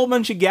had a whole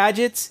bunch of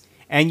gadgets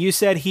and you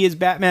said he is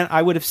Batman,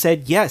 I would have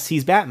said, yes,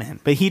 he's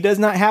Batman. But he does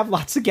not have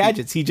lots of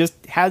gadgets. He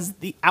just has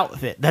the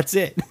outfit. That's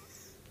it.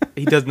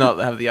 He does not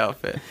have the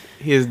outfit.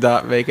 He is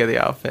not making the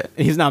outfit.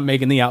 He's not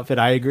making the outfit.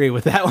 I agree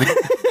with that one.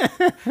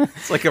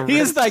 It's like a he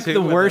is like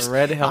the worst.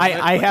 Red helmet,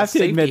 I have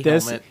to admit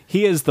this. Helmet.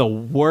 He is the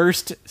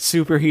worst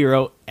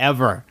superhero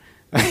ever.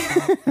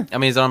 I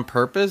mean, is it on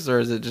purpose, or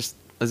is this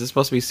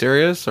supposed to be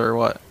serious, or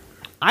what?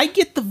 I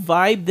get the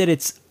vibe that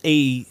it's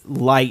a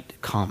light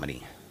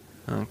comedy.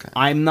 Okay.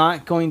 I'm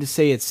not going to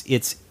say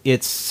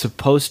it's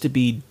supposed to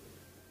be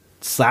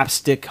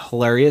slapstick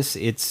hilarious.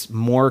 It's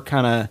more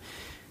kind of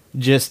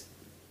just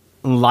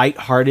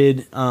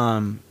lighthearted,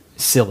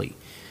 silly.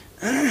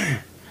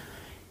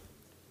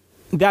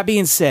 That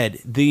being said,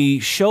 the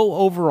show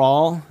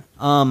overall,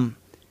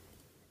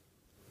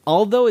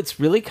 although it's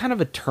really kind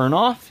of a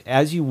turnoff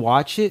as you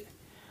watch it,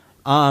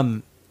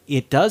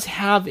 it does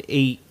have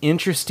a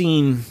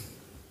interesting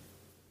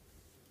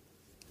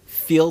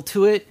feel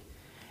to it.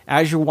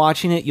 As you're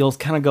watching it, you'll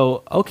kind of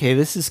go, okay,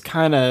 this is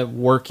kind of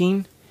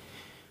working.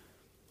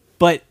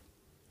 But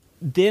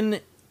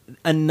then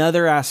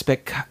another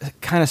aspect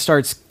kind of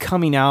starts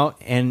coming out,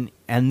 and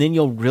then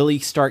you'll really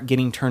start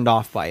getting turned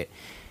off by it.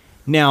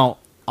 Now,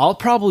 I'll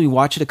probably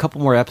watch it a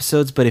couple more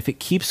episodes, but if it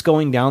keeps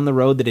going down the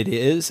road that it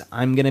is,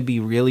 I'm going to be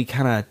really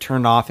kind of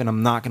turned off, and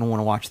I'm not going to want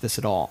to watch this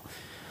at all.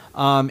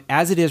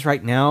 As it is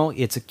right now,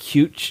 it's a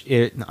cute...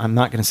 I'm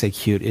not going to say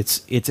cute.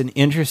 It's an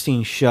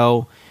interesting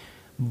show,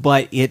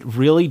 but it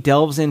really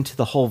delves into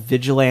the whole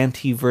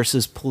vigilante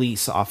versus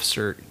police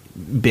officer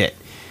bit.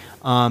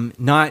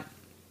 Not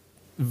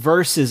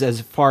versus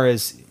as far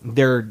as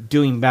they're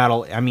doing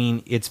battle. I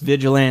mean, it's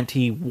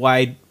vigilante.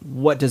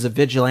 What does a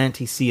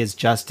vigilante see as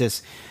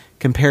justice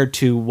compared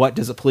to what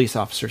does a police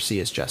officer see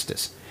as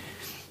justice?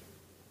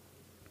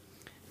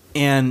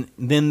 And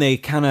then they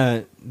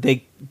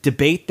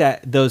debate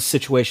those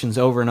situations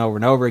over and over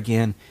and over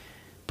again.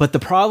 But the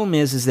problem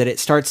is that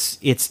it's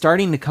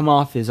starting to come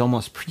off as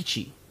almost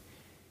preachy.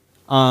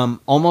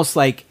 Almost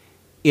like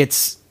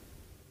it's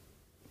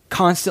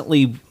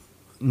constantly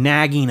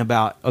nagging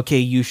about, okay,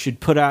 you should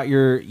put out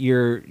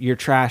your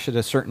trash at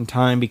a certain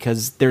time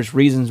because there's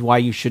reasons why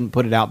you shouldn't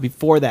put it out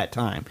before that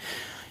time.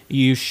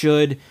 You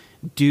should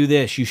do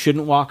this. You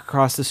shouldn't walk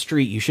across the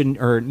street. You shouldn't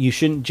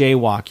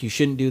jaywalk. You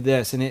shouldn't do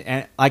this.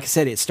 And like I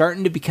said, it's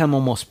starting to become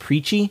almost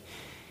preachy.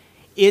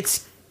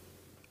 It's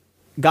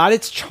got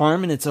its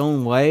charm in its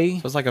own way.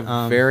 So it's like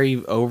a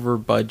very over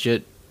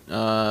budget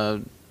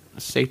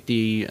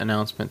safety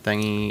announcement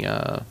thingy.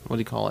 What do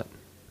you call it?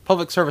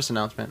 Public service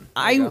announcement.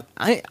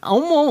 I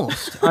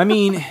almost. I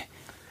mean,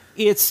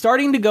 it's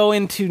starting to go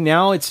into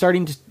now. It's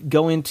starting to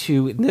go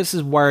into. This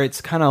is where it's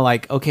kind of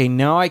like, okay,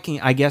 now I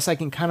guess I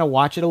can kind of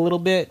watch it a little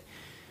bit.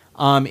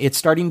 It's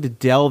starting to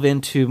delve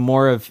into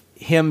more of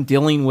him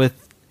dealing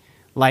with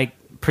like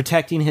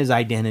protecting his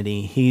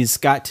identity. He's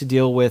got to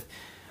deal with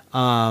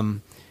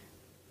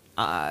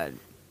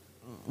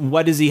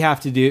what does he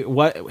have to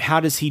do? How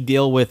does he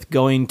deal with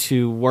going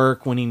to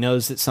work when he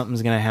knows that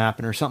something's going to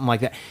happen or something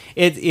like that?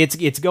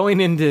 It's going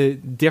into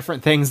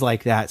different things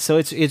like that. So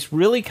it's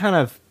really kind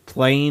of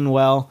playing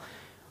well.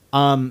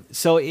 I'll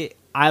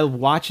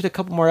watch it a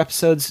couple more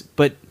episodes,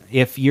 but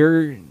if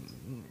you're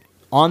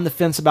on the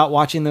fence about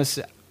watching this,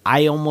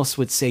 I almost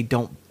would say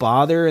don't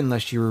bother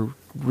unless you're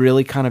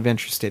really kind of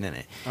interested in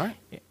it. All right.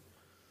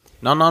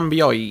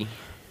 Non-bioi.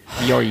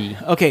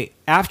 Okay,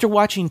 after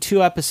watching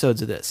 2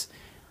 episodes of this,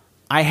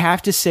 I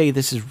have to say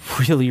this is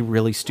really,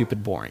 really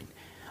stupid boring.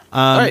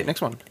 All right,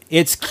 next one.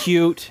 It's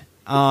cute.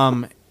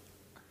 I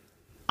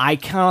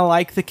kind of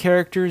like the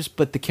characters,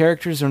 but the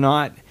characters are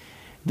not.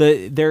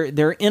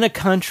 They're in a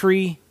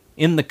country,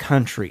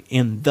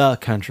 as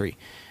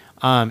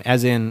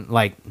in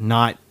like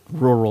not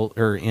rural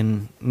or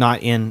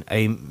not in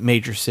a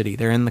major city.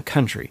 They're in the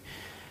country,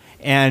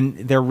 and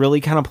they're really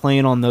kind of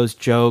playing on those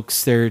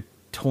jokes. They're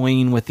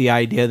toying with the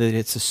idea that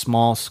it's a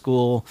small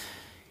school.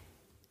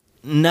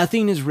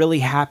 Nothing is really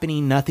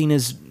happening.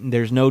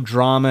 There's no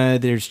drama.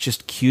 There's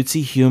just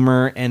cutesy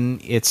humor,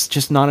 and it's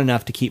just not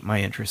enough to keep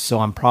my interest.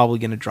 So I'm probably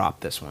going to drop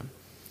this one.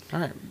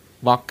 All right.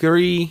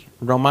 Valkyrie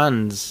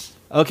Romance.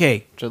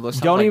 Okay.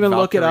 Don't even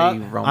look it up.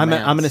 I'm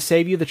going to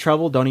save you the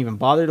trouble. Don't even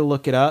bother to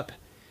look it up.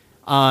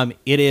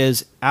 It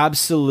is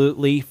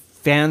absolutely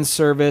fan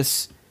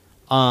service,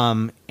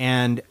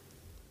 and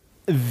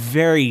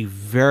very,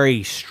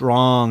 very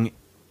strong,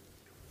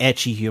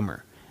 ecchi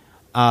humor.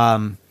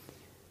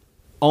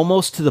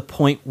 Almost to the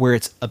point where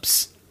it's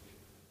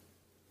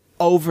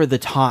over the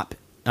top.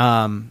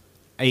 I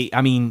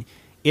mean,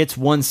 it's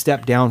one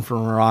step down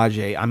from Mirage.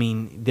 I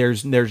mean,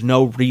 there's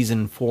no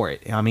reason for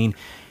it. I mean,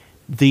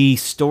 the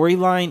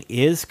storyline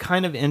is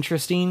kind of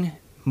interesting,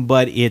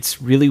 but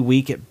it's really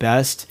weak at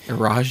best.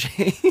 Mirage.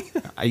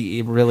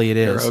 It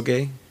is.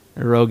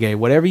 Eroge,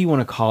 whatever you want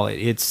to call it.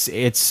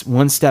 It's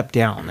one step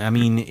down. I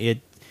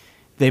mean,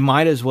 they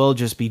might as well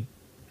just be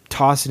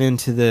tossing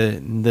into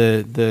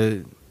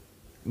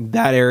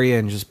that area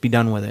and just be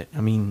done with it.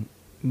 I mean,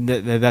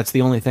 that's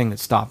the only thing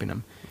that's stopping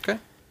them. Okay.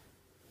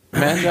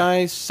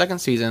 Magi's second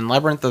season,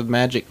 Labyrinth of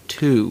Magic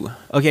 2.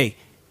 Okay,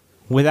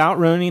 without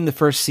ruining the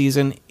first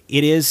season,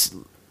 it is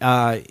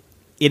a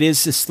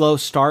slow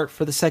start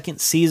for the second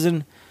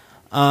season.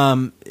 Is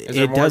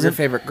there more of your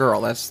favorite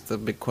girl? That's the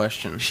big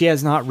question. She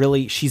has not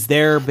really. She's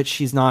there, but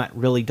she's not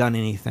really done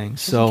anything.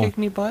 So hasn't kicked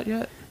any butt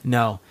yet?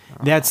 No.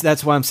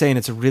 That's why I'm saying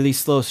it's a really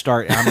slow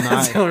start.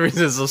 That's the only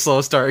reason it's a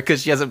slow start,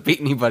 because she hasn't beat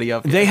anybody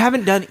up yet. They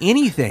haven't done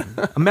anything.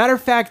 A matter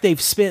of fact,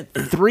 they've spent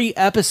 3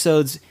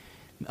 episodes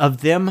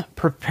of them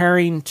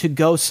preparing to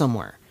go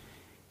somewhere.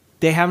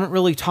 They haven't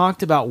really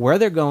talked about where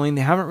they're going.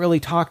 They haven't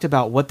really talked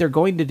about what they're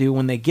going to do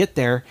when they get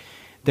there.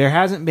 There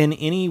hasn't been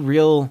any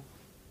real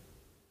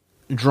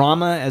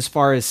drama as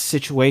far as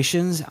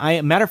situations.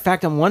 Matter of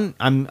fact, I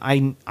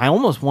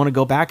almost want to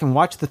go back and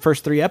watch the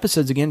first 3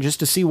 episodes again just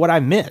to see what I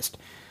missed.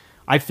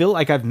 I feel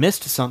like I've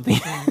missed something.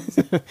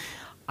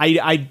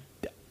 I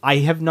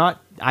have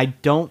not. I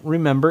don't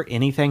remember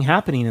anything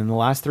happening in the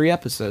last 3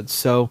 episodes.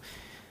 So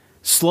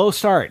slow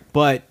start,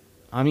 but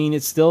I mean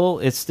it's still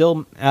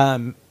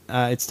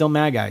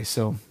Magi.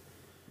 So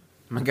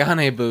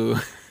Magane Boo.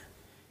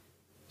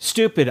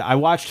 Stupid. I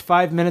watched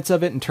 5 minutes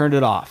of it and turned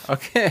it off.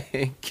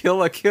 Okay, Kill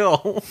la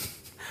Kill.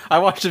 I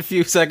watched a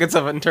few seconds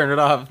of it and turned it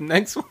off.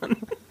 Next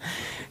one.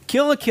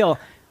 Kill la Kill.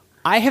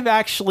 I have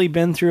actually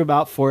been through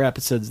about 4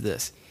 episodes of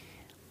this.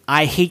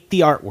 I hate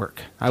the artwork.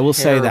 I will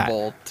say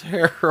that.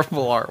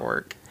 Terrible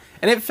artwork.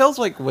 And it feels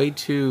like way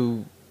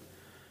too...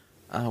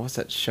 what's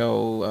that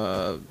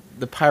show?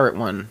 The pirate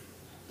one.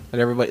 That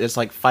everybody... It's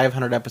like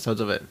 500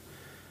 episodes of it.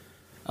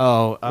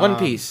 Oh, One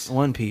Piece.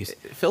 One Piece.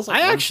 It feels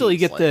like I actually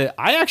get the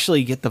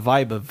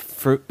vibe of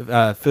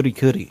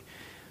Furikuri.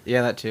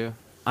 Yeah, that too.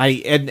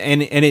 And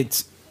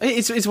it's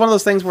one of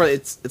those things where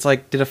it's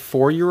like, did a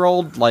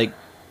 4-year-old like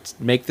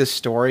make this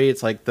story?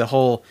 It's like the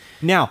whole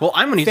now. Well,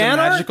 I'm gonna use a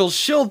magical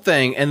shield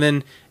thing, and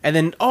then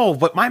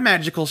but my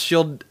magical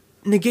shield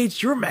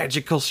negates your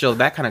magical shield.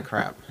 That kind of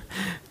crap.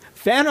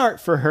 Fan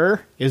art for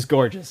her is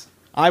gorgeous.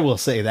 I will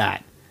say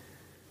that.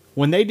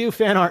 When they do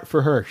fan art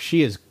for her,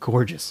 she is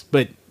gorgeous,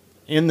 but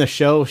in the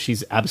show,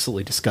 she's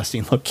absolutely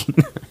disgusting looking.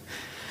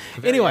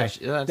 Anyway,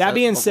 that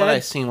being said, what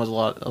I seen was a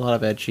lot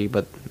of ecchi,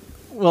 but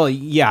well,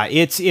 yeah,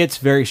 it's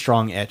very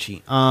strong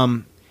ecchi.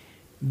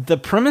 The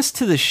premise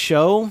to the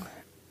show,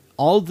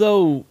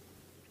 although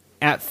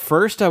at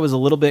first I was a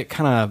little bit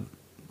kind of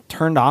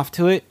turned off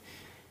to it,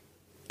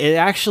 it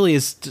actually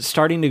is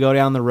starting to go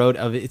down the road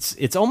of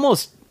it's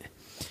almost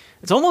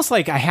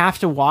like I have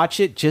to watch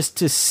it just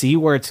to see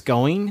where it's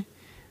going.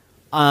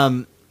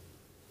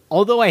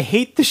 Although I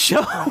hate the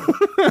show,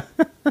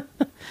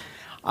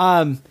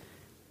 I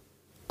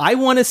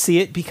want to see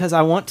it because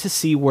I want to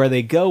see where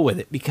they go with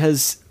it,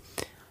 because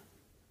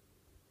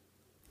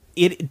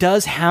it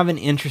does have an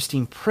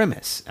interesting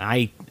premise.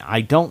 I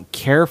don't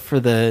care for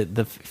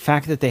the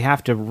fact that they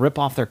have to rip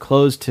off their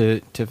clothes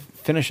to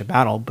finish a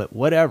battle, but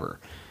whatever.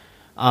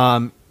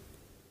 It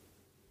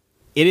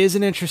is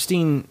an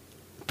interesting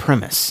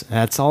premise.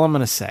 That's all I'm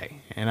going to say.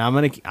 And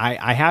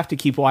I have to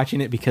keep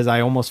watching it because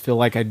I almost feel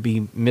like I'd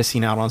be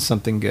missing out on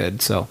something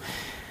good. So,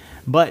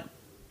 but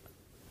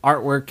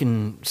artwork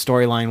and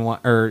storyline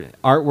or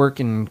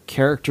artwork and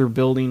character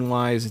building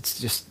wise,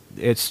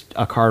 it's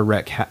a car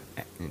wreck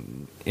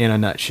in a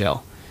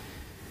nutshell.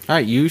 All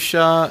right,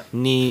 Yusha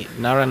ni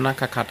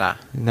Naranakakata.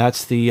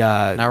 That's the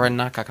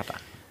Naranakakata.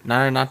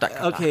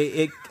 Naranakakata.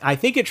 Okay, I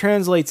think it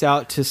translates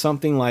out to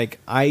something like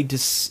I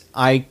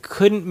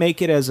couldn't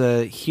make it as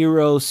a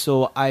hero,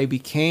 so I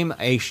became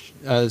a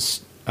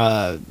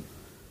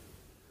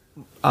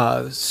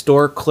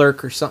store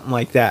clerk or something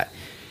like that.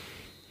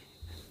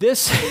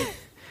 This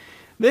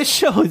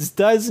show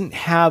doesn't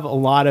have a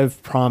lot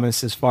of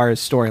promise as far as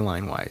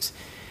storyline wise.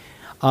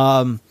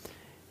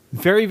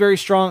 Very, very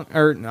strong,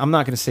 or I'm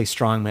not going to say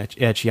strong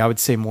ecchi. I would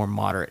say more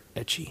moderate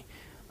ecchi.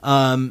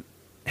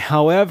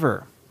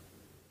 However,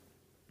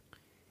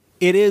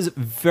 it is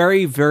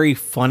very, very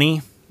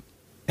funny.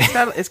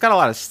 It's got a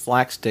lot of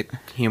slapstick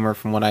humor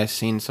from what I've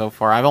seen so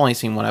far. I've only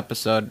seen one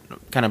episode,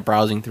 kind of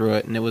browsing through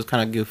it, and it was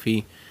kind of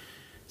goofy.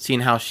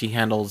 Seeing how she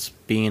handles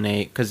being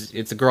because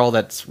it's a girl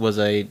that was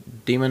a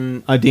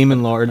demon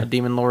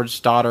lord's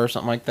daughter or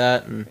something like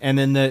that, and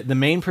then the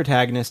main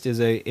protagonist is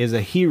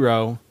a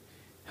hero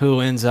who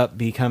ends up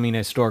becoming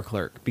a store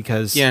clerk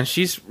because and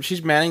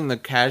she's manning the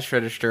cash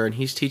register and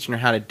he's teaching her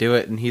how to do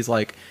it, and she's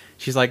like,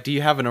 do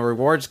you have a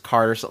rewards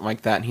card or something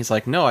like that? And he's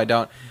like, no, I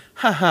don't.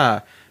 Haha,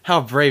 how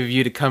brave of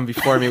you to come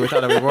before me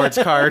without a rewards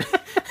card.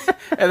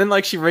 And then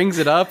like she rings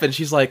it up and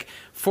she's like,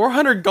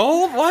 400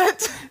 gold?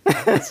 What?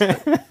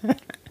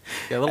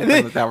 Yeah, little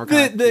things like that were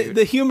kind of cute.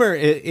 The humor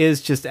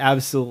is just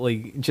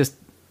absolutely just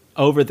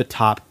over the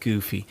top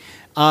goofy.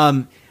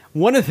 One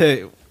of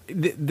the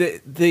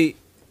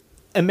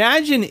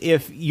imagine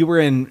if you were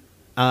in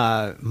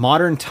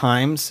modern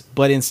times,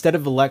 but instead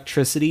of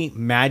electricity,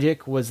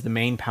 magic was the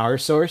main power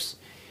source.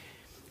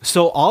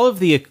 So all of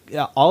the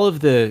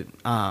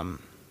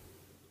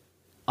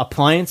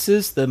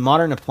appliances, the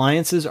modern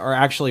appliances, are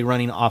actually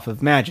running off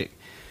of magic.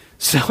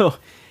 So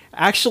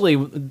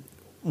actually,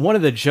 one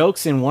of the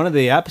jokes in one of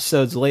the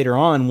episodes later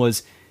on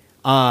was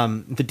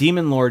the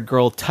Demon Lord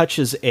girl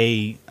touches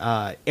a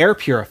air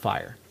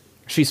purifier.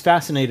 She's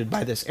fascinated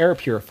by this air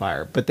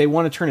purifier, but they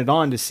want to turn it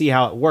on to see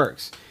how it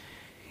works.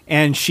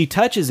 And she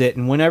touches it,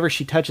 and whenever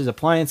she touches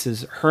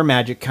appliances, her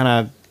magic kind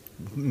of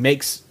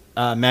makes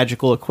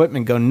magical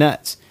equipment go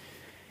nuts.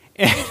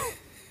 And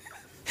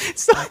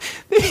so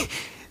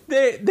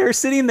they're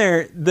sitting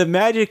there, the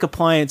magic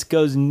appliance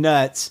goes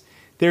nuts.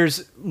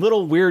 There's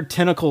little weird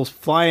tentacles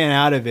flying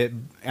out of it,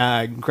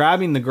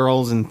 grabbing the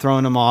girls and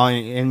throwing them all,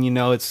 and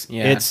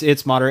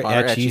it's moderate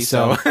ecchi,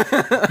 so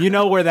you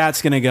know where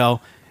that's gonna go.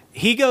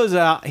 He goes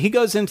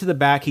into the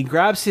back, he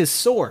grabs his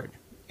sword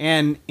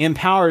and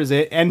empowers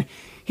it, and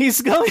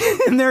he's going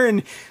in there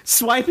and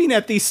swiping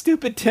at these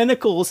stupid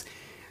tentacles.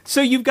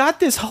 So you've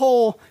got this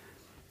whole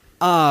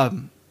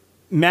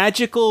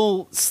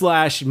magical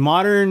 /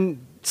 modern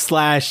 /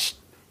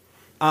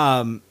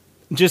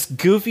 just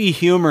goofy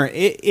humor.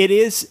 It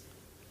is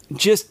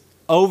just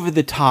over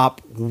the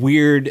top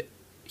weird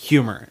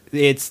humor.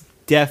 It's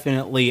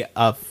definitely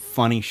a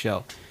funny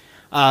show,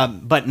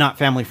 but not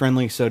family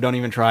friendly. So don't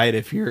even try it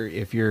if you're.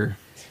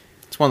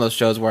 It's one of those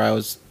shows where I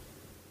was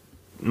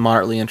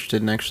moderately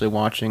interested in actually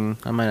watching.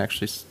 I might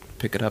actually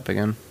pick it up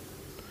again.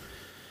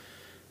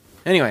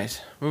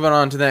 Anyways, moving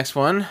on to the next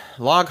one,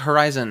 Log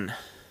Horizon.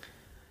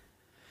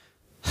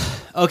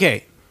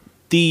 Okay,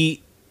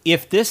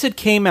 if this had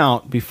came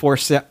out before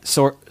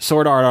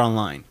Sword Art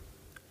Online,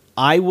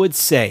 I would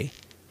say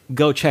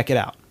go check it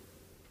out.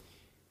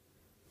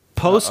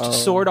 Post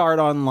Sword Art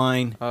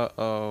Online,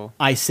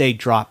 I say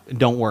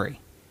don't worry.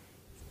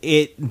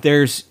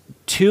 There's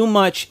too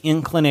much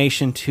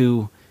inclination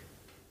to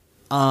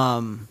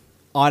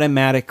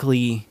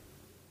automatically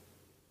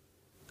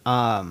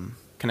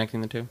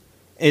Connecting the two.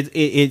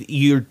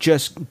 You're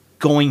just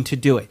going to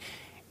do it.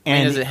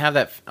 And does it have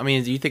that? I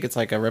mean, do you think it's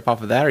like a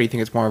ripoff of that, or do you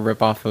think it's more a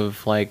ripoff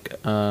of like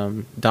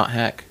Dot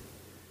Hack?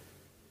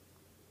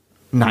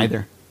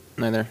 Neither.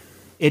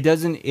 It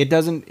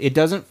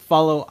doesn't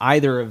follow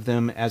either of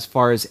them as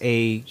far as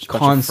a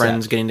concept. Of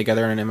friends getting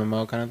together in an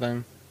MMO kind of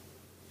thing.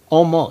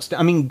 Almost.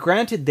 I mean,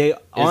 granted, Is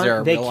there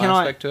a real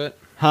aspect to it?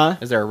 Huh?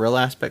 Is there a real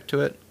aspect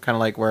to it? Kind of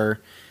like where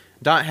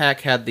Dot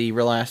Hack had the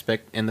real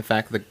aspect in the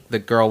fact that the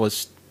girl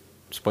was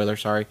spoiler,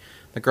 sorry.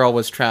 The girl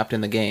was trapped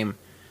in the game.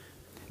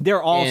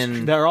 They're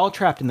all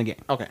trapped in the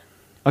game. Okay.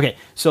 Okay,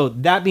 so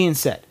that being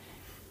said,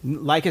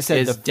 like I said,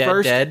 Is the dead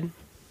first dead?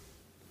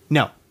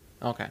 no,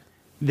 Okay.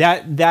 they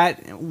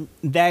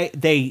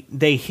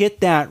hit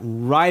that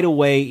right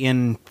away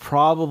in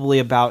probably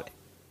about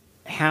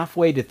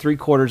halfway to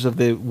 3/4 of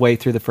the way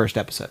through the first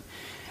episode,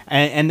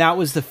 and that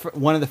was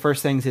one of the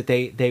first things that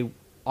they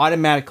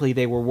automatically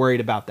they were worried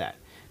about that.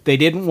 They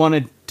didn't want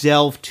to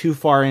delve too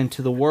far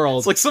into the world.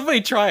 It's like,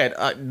 somebody try it.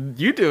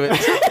 You do it.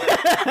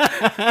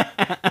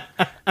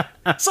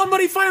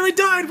 Somebody finally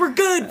died. We're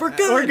good. We're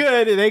good. We're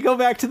good. They go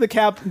back to the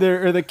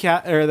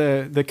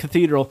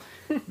cathedral.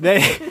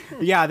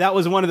 That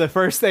was one of the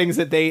first things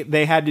that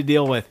they had to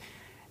deal with.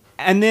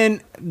 And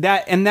then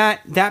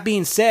that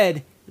being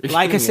said,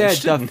 like I said,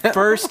 the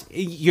first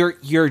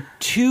you're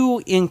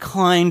too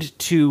inclined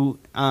to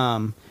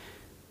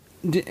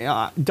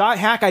Dot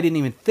Hack I didn't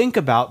even think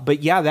about,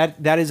 but yeah,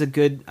 that is a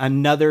good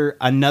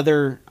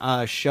another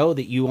show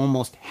that you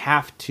almost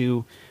have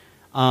to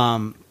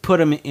put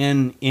them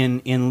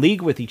in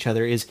league with each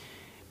other, is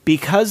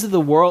because of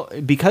the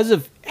world, because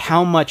of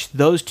how much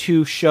those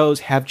two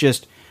shows have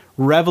just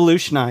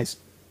revolutionized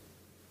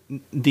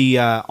the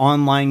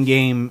online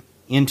game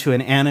into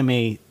an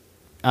anime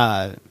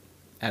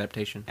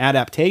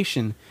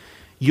adaptation.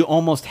 You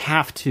almost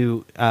have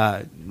to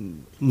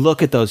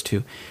look at those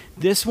two.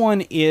 This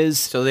one is...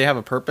 So they have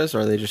a purpose, or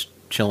are they just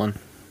chilling?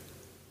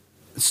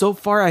 So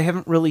far, I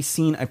haven't really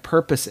seen a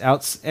purpose.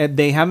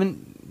 They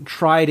haven't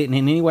tried it in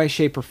any way,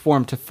 shape, or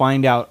form to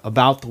find out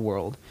about the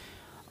world.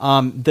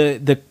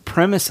 The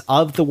premise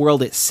of the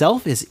world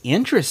itself is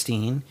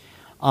interesting.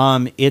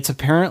 It's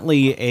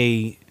apparently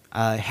a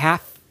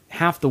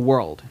half the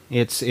world.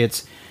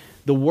 It's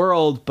the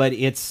world, but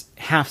it's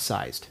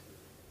half-sized.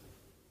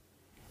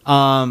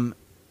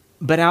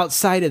 But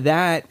outside of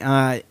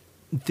that,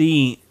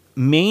 the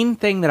main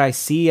thing that I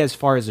see as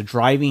far as a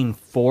driving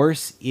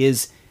force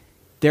is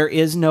there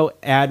is no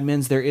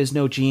admins, there is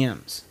no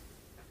GMs.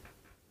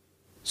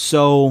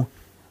 So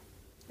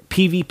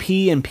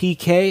PvP and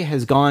PK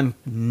has gone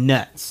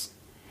nuts.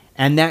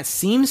 And that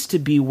seems to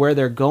be where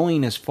they're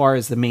going as far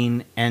as the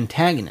main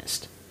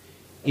antagonist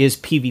is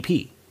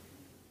PvP.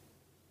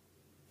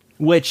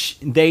 Which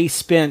they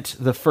spent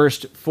the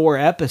first 4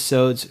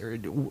 episodes...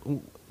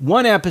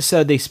 One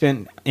episode they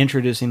spent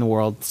introducing the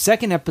world.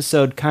 Second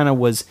episode kind of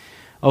was,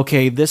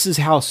 okay, this is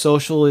how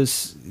social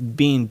is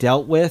being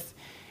dealt with.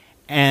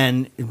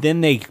 And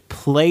then they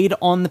played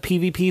on the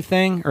PvP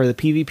thing, or the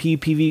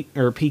PvP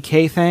or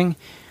PK thing.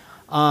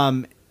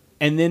 And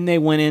then they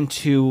went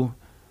into,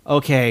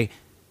 okay,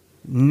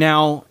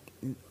 now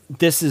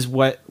this is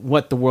what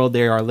the world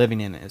they are living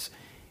in is.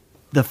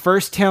 The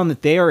first town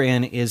that they are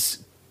in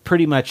is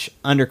pretty much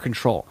under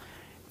control.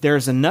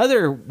 There's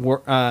another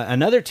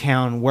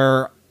town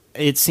where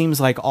it seems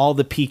like all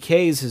the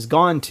PKs has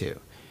gone to,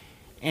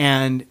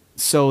 and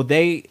so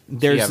there's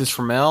you have this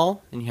Trammell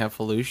and you have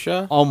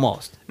Felucia.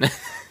 Almost.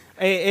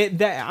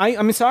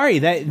 I'm sorry.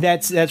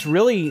 That's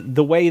really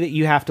the way that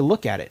you have to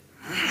look at it.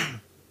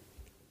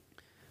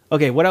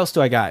 Okay, what else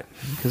do I got?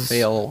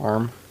 Fail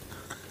alarm.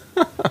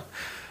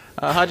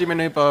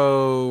 Hajime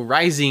Ippo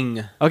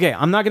Rising. Okay,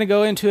 I'm not going to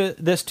go into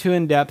this too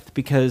in depth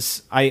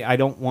because I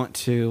don't want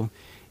to.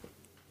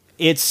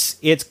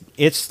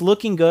 It's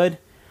looking good.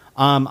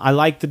 I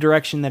like the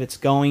direction that it's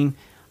going,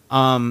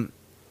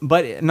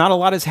 but not a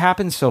lot has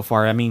happened so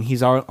far. I mean,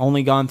 he's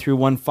only gone through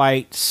one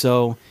fight,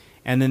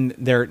 and then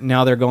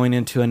they're going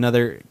into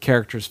another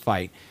character's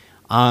fight.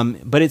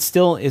 But it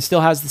still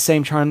has the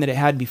same charm that it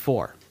had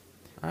before.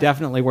 Right.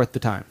 Definitely worth the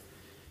time.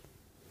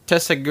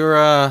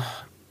 Tessagura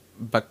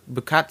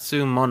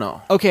Bukatsu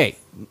Mono. Okay,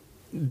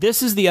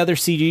 this is the other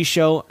CG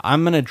show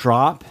I'm going to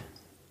drop,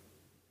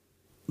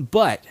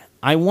 but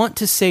I want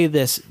to say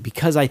this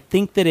because I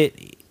think that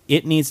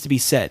it needs to be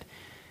said.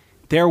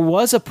 There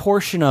was a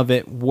portion of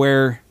it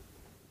where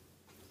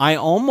I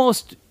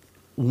almost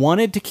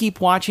wanted to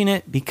keep watching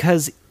it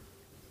because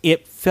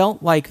it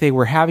felt like they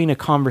were having a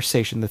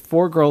conversation. The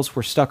 4 girls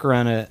were stuck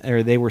around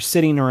they were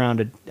sitting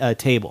around a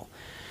table,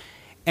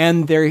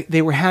 and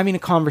they were having a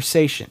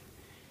conversation.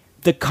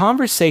 The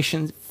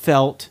conversation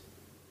felt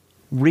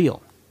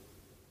real.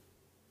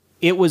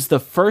 It was the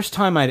first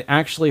time I'd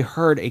actually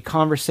heard a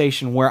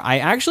conversation where I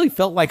actually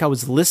felt like I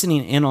was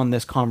listening in on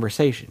this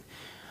conversation.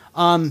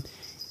 I'm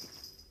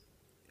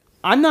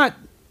not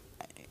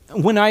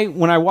when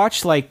I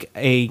watch like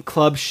a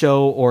club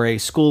show or a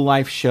school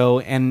life show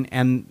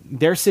and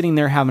they're sitting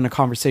there having a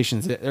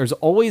conversation, there's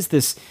always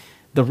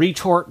the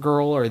retort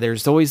girl, or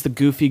there's always the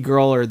goofy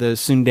girl, or the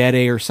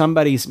tsundere, or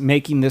somebody's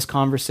making this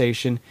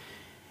conversation,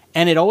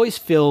 and it always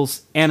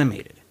feels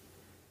animated.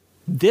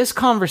 This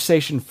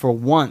conversation, for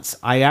once,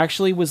 I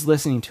actually was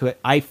listening to it.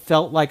 I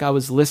felt like I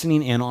was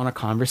listening in on a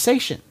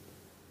conversation.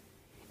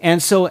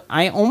 And so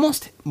I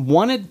almost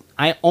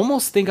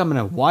think I'm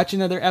going to watch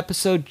another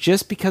episode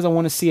just because I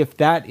want to see if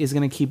that is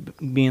going to keep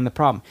being the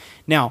problem.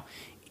 Now,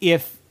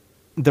 if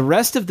the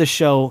rest of the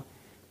show,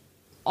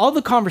 all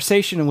the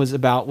conversation was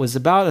about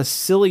a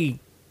silly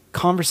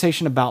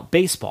conversation about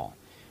baseball,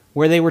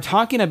 where they were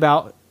talking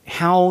about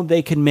how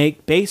they could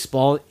make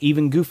baseball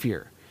even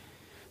goofier.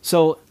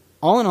 So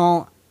all in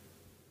all,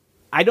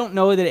 I don't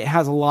know that it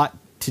has a lot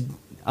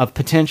of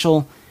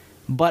potential,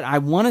 but I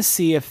want to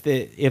see if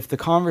the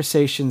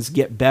conversations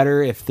get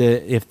better, if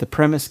the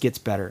premise gets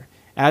better.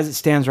 As it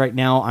stands right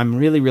now, I'm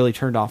really, really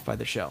turned off by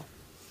the show.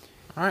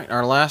 All right,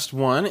 our last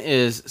one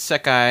is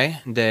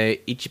Sekai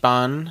de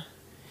Ichiban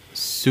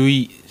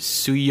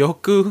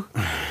Suyoku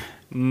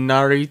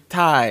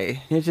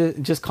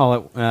Naritai. Just call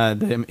it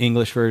the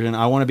English version.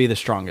 I want to be the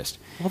strongest.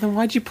 Well, then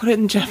why'd you put it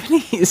in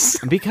Japanese?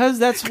 Because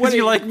that's what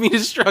you like me to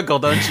struggle,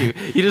 don't you?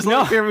 You just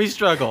like to hear me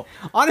struggle.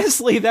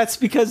 Honestly, that's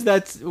because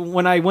that's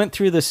when I went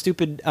through the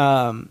stupid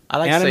I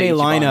like anime Ichiban,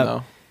 lineup.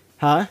 Though.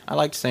 Huh? I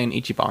like saying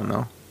Ichiban,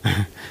 though.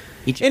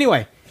 Ichiban.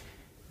 Anyway,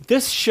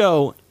 this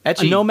show,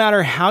 Ecchi. no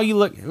matter how you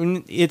look,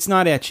 it's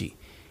not ecchi.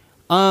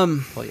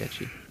 Play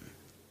ecchi.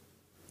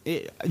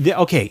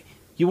 Okay,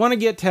 you want to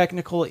get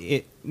technical.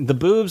 The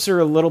boobs are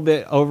a little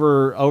bit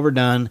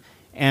overdone,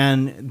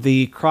 and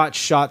the crotch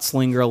shots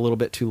linger a little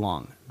bit too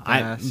long.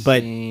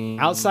 But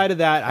outside of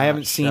that, I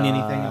haven't seen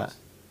anything else.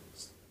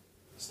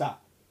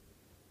 Stop.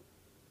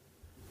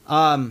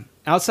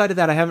 Outside of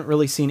that, I haven't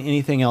really seen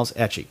anything else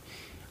ecchi.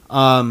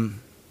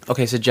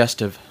 Okay,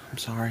 suggestive. I'm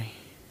sorry.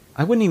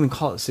 I wouldn't even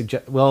call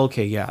it Well,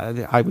 okay,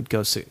 yeah, I would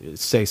go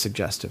say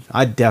suggestive.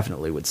 I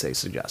definitely would say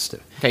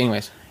suggestive. Okay,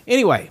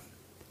 Anyway.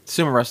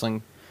 Sumo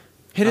wrestling.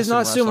 It is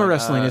not sumo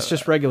wrestling. It's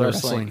just regular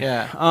wrestling.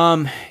 Yeah.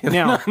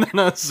 Now,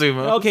 not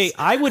sumo. Okay,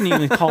 I wouldn't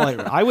even call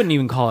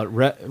it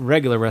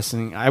regular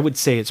wrestling. I would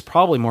say it's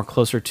probably more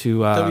closer to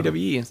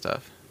WWE and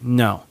stuff.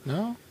 No,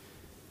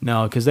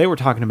 because they were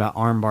talking about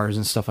arm bars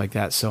and stuff like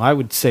that. So I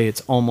would say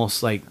it's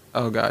almost like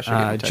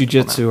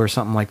jiu-jitsu or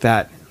something like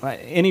that.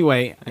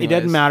 Anyway, it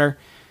doesn't matter.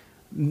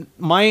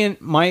 My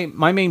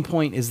main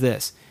point is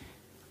this: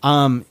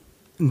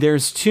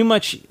 there's too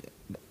much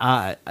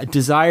a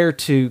desire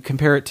to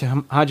compare it to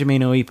Hajime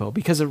no Ippo,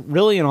 because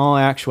really, in all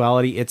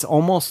actuality, it's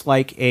almost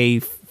like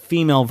a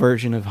female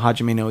version of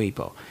Hajime no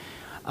Ippo.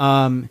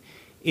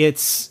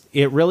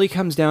 It really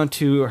comes down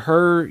to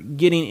her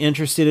getting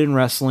interested in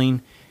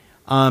wrestling,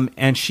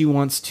 and she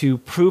wants to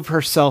prove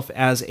herself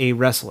as a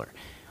wrestler.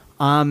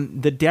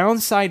 The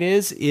downside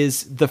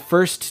is the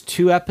first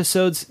two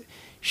episodes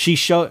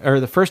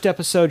the first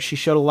episode she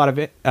showed a lot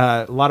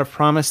of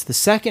promise. The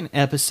second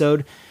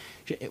episode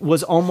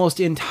was almost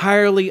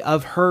entirely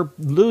of her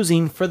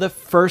losing for the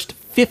first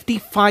 50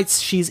 fights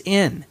she's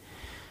in.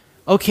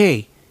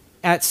 Okay,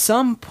 at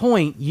some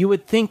point you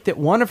would think that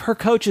one of her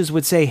coaches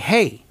would say,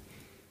 "Hey,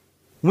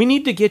 we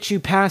need to get you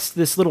past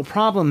this little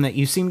problem that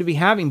you seem to be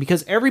having,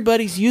 because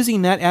everybody's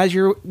using that as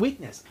your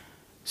weakness."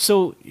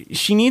 So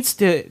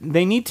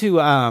they need to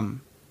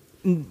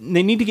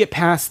get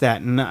past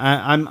that, and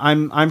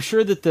I'm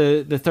sure that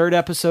the third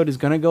episode is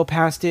going to go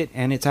past it,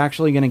 and it's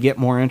actually going to get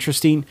more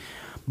interesting.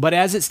 But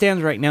as it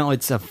stands right now,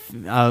 it's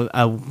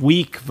a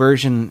weak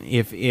version.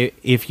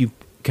 If you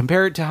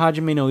compare it to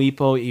Hajime no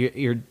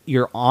Ippo,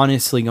 you're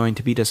honestly going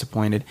to be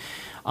disappointed.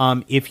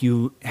 If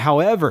you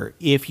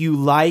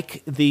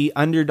like the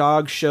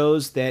underdog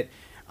shows that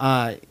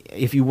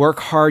if you work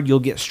hard you'll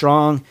get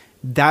strong,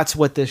 that's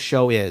what this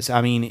show is.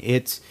 I mean,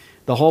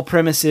 the whole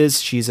premise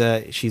is she's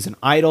an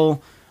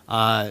idol.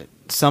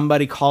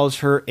 Somebody calls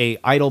her a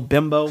idol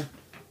bimbo.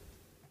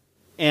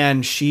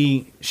 And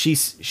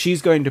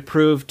she's going to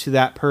prove to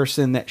that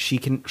person that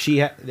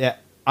that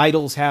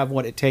idols have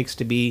what it takes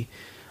to be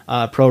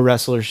pro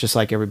wrestlers, just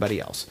like everybody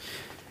else.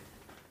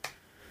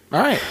 All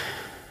right,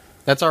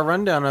 that's our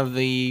rundown of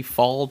the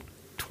fall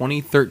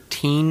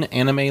 2013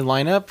 anime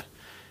lineup.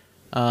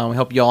 We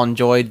hope you all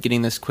enjoyed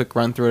getting this quick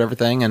run through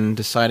everything and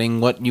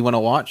deciding what you want to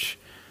watch.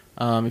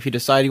 If you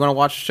decide you want to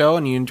watch the show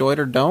and you enjoy it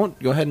or don't,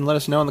 go ahead and let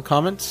us know in the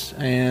comments.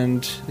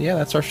 And yeah,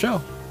 that's our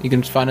show. You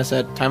can find us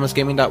at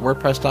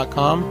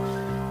timelessgaming.wordpress.com.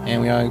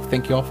 And we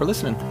thank you all for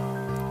listening.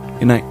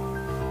 Good night.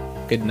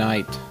 Good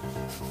night.